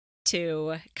room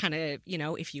to kind of, you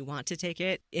know, if you want to take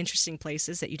it interesting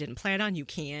places that you didn't plan on, you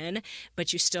can,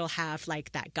 but you still have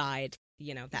like that guide,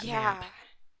 you know, that map.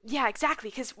 Yeah,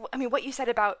 exactly. Because, I mean, what you said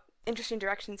about interesting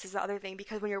directions is the other thing,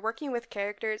 because when you're working with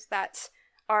characters that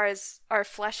are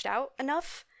fleshed out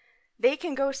enough, they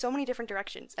can go so many different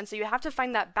directions. And so you have to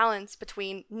find that balance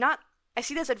between I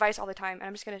see this advice all the time, and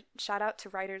I'm just going to shout out to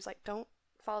writers, like, don't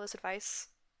follow this advice,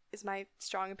 is my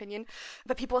strong opinion.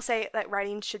 But people say that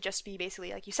writing should just be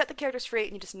basically like you set the characters free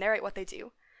and you just narrate what they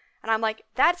do. And I'm like,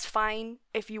 that's fine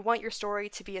if you want your story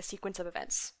to be a sequence of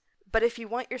events. But if you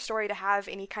want your story to have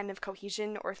any kind of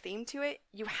cohesion or theme to it,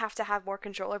 you have to have more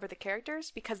control over the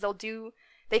characters, because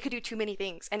they could do too many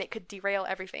things and it could derail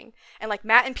everything. And like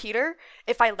Matt and Peter,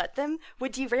 if I let them,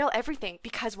 would derail everything,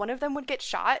 because one of them would get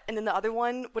shot and then the other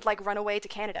one would like run away to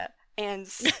Canada. And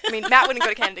I mean, Matt wouldn't go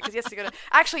to Canada because he has to go to,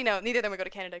 actually no, neither of them would go to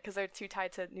Canada because they're too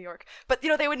tied to New York. But you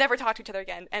know, they would never talk to each other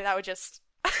again, and that would just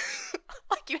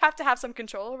like, you have to have some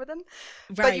control over them.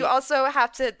 Right. But you also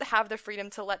have to have the freedom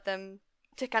to let them,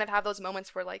 to kind of have those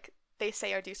moments where like they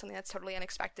say or do something that's totally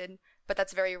unexpected, but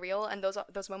that's very real. And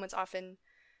those moments often,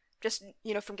 just,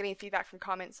 you know, from getting feedback from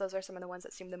comments, those are some of the ones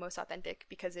that seem the most authentic,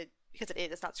 because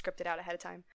it's not scripted out ahead of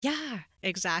time. Yeah,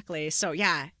 exactly. So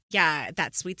yeah,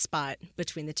 that sweet spot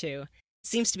between the two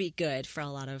seems to be good for a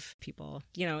lot of people.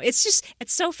 You know, it's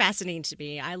so fascinating to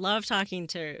me. I love talking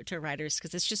to writers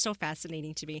because it's just so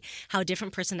fascinating to me how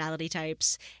different personality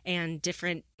types and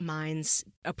different minds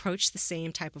approach the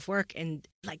same type of work in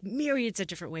like myriads of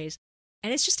different ways.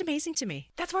 And it's just amazing to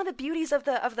me. That's one of the beauties of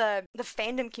the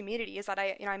fandom community, is that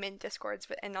I'm in Discords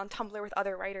and on Tumblr with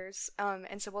other writers.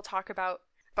 And so we'll talk about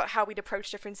how we'd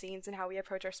approach different scenes and how we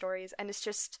approach our stories. And it's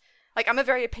just like, I'm a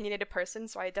very opinionated person,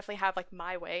 so I definitely have like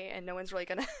my way, and no one's really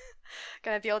gonna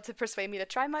be able to persuade me to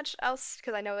try much else,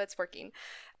 because I know it's working.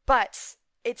 But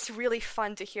it's really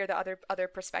fun to hear the other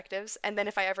perspectives. And then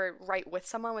if I ever write with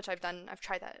someone, which I've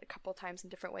tried that a couple times in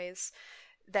different ways,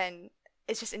 then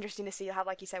it's just interesting to see how,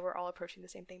 like you said, we're all approaching the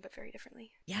same thing but very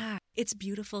differently. Yeah, it's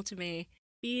beautiful to me.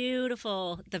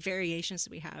 beautiful the variations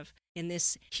that we have in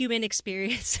this human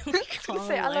experience we I was call gonna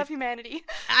say, I life. love humanity.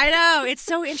 I know. It's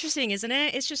so interesting, isn't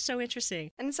it? It's just so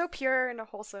interesting. And it's so pure and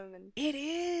wholesome. And It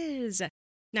is.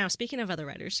 Now, speaking of other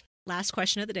writers, last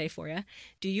question of the day for you.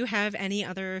 Do you have any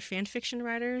other fan fiction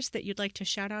writers that you'd like to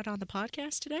shout out on the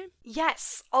podcast today?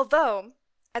 yes, although,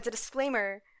 as a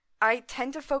disclaimer, I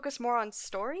tend to focus more on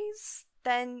stories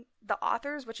than the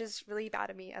authors, which is really bad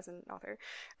of me as an author.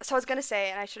 So I was gonna say,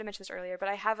 and I should have mentioned this earlier, but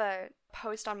I have a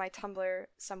post on my Tumblr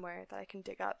somewhere that I can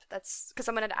dig up. That's because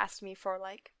someone had asked me for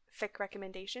like fic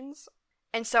recommendations,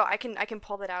 and so I can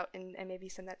pull that out and maybe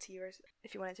send that to you, or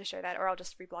if you wanted to share that, or I'll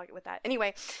just reblog it with that.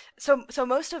 Anyway, so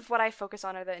most of what I focus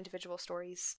on are the individual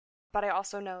stories, but I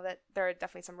also know that there are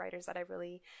definitely some writers that I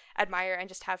really admire and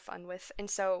just have fun with,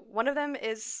 and so one of them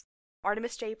is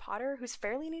Artemis J. Potter, who's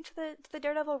fairly new to the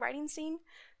Daredevil writing scene,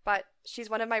 but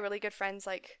she's one of my really good friends,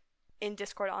 like in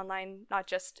Discord online, not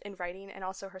just in writing, and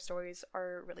also her stories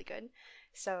are really good.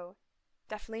 So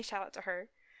definitely shout out to her.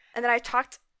 And then I've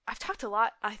talked a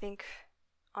lot, I think,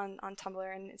 on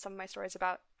Tumblr and in some of my stories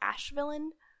about Ash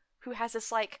Villain, who has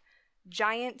this like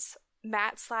giant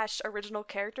Matt/original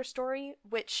character story,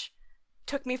 which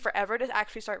took me forever to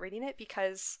actually start reading it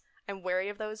because I'm wary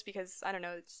of those because I don't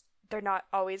know, they're not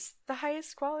always the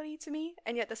highest quality to me,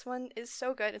 and yet this one is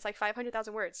so good. It's like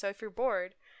 500,000 words. So if you're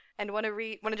bored and want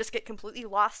to just get completely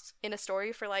lost in a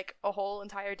story for like a whole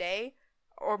entire day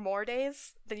or more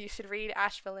days, then you should read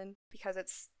Ash Villain because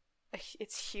it's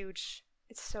huge.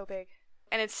 It's so big,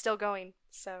 and it's still going.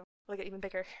 So it'll get even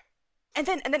bigger. And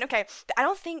then okay, I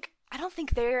don't think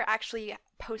they're actually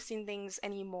posting things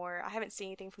anymore. I haven't seen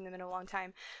anything from them in a long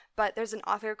time. But there's an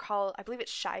author called, I believe it's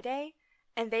Shy Day,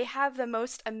 and they have the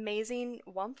most amazing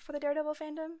wump for the Daredevil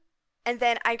fandom. And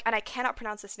then I cannot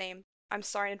pronounce this name. I'm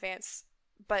sorry in advance.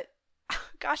 But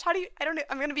gosh, I don't know.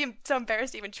 I'm going to be so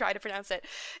embarrassed to even try to pronounce it.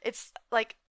 It's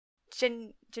like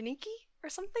Janiki or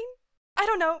something? I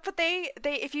don't know, but they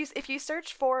if you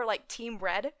search for like Team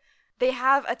Red, they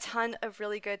have a ton of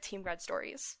really good Team Red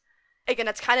stories. Again,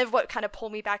 that's kind of what kind of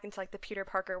pulled me back into like the Peter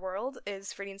Parker world,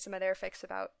 is reading some of their fics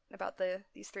about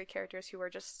these three characters who are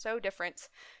just so different,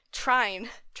 trying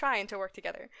to work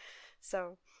together.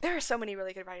 So there are so many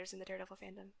really good writers in the Daredevil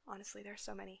fandom. Honestly, there are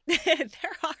so many.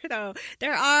 There are, though.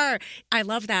 There are. I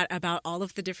love that about all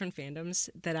of the different fandoms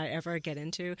that I ever get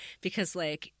into, because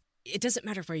like it doesn't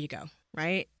matter where you go,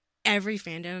 right? Every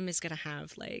fandom is going to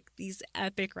have like these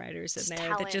epic writers in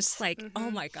there that just like, oh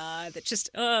my God, that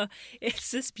just, it's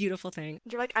this beautiful thing.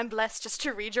 You're like, I'm blessed just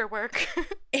to read your work.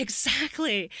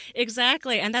 Exactly.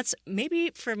 And that's maybe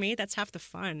for me, that's half the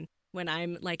fun when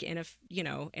I'm like in a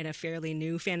fairly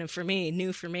new fandom for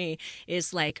me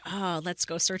is like, oh, let's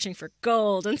go searching for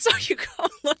gold. And so you go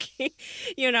looking,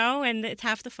 and it's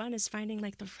half the fun is finding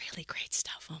like the really great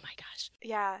stuff. Oh my gosh.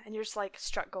 Yeah. And you're just like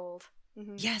struck gold.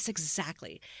 Mm-hmm. Yes,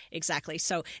 exactly.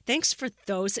 So thanks for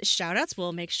those shout outs.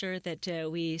 We'll make sure that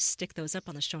we stick those up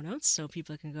on the show notes so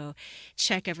people can go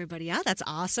check everybody out. That's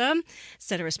awesome.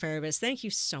 Ceterisparibus, thank you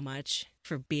so much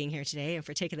for being here today and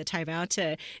for taking the time out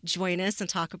to join us and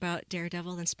talk about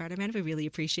Daredevil and Spider-Man. We really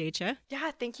appreciate you. Yeah,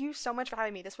 thank you so much for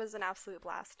having me. This was an absolute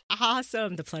blast.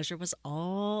 Awesome. The pleasure was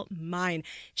all mine.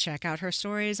 Check out her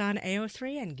stories on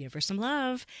AO3 and give her some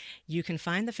love. You can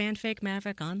find the Fanfic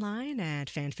Maverick online at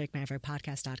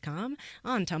fanficmaverickpodcast.com,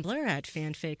 on Tumblr at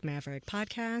Fanfic Maverick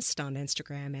Podcast, on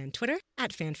Instagram and Twitter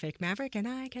at Fanfic Maverick, and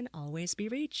I can always be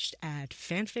reached at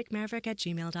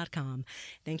fanficmaverick@gmail.com.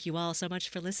 Thank you all so much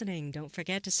for listening. Don't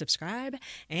forget to subscribe,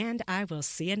 and I will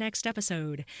see you next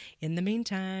episode. In the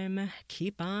meantime,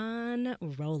 keep on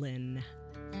rolling.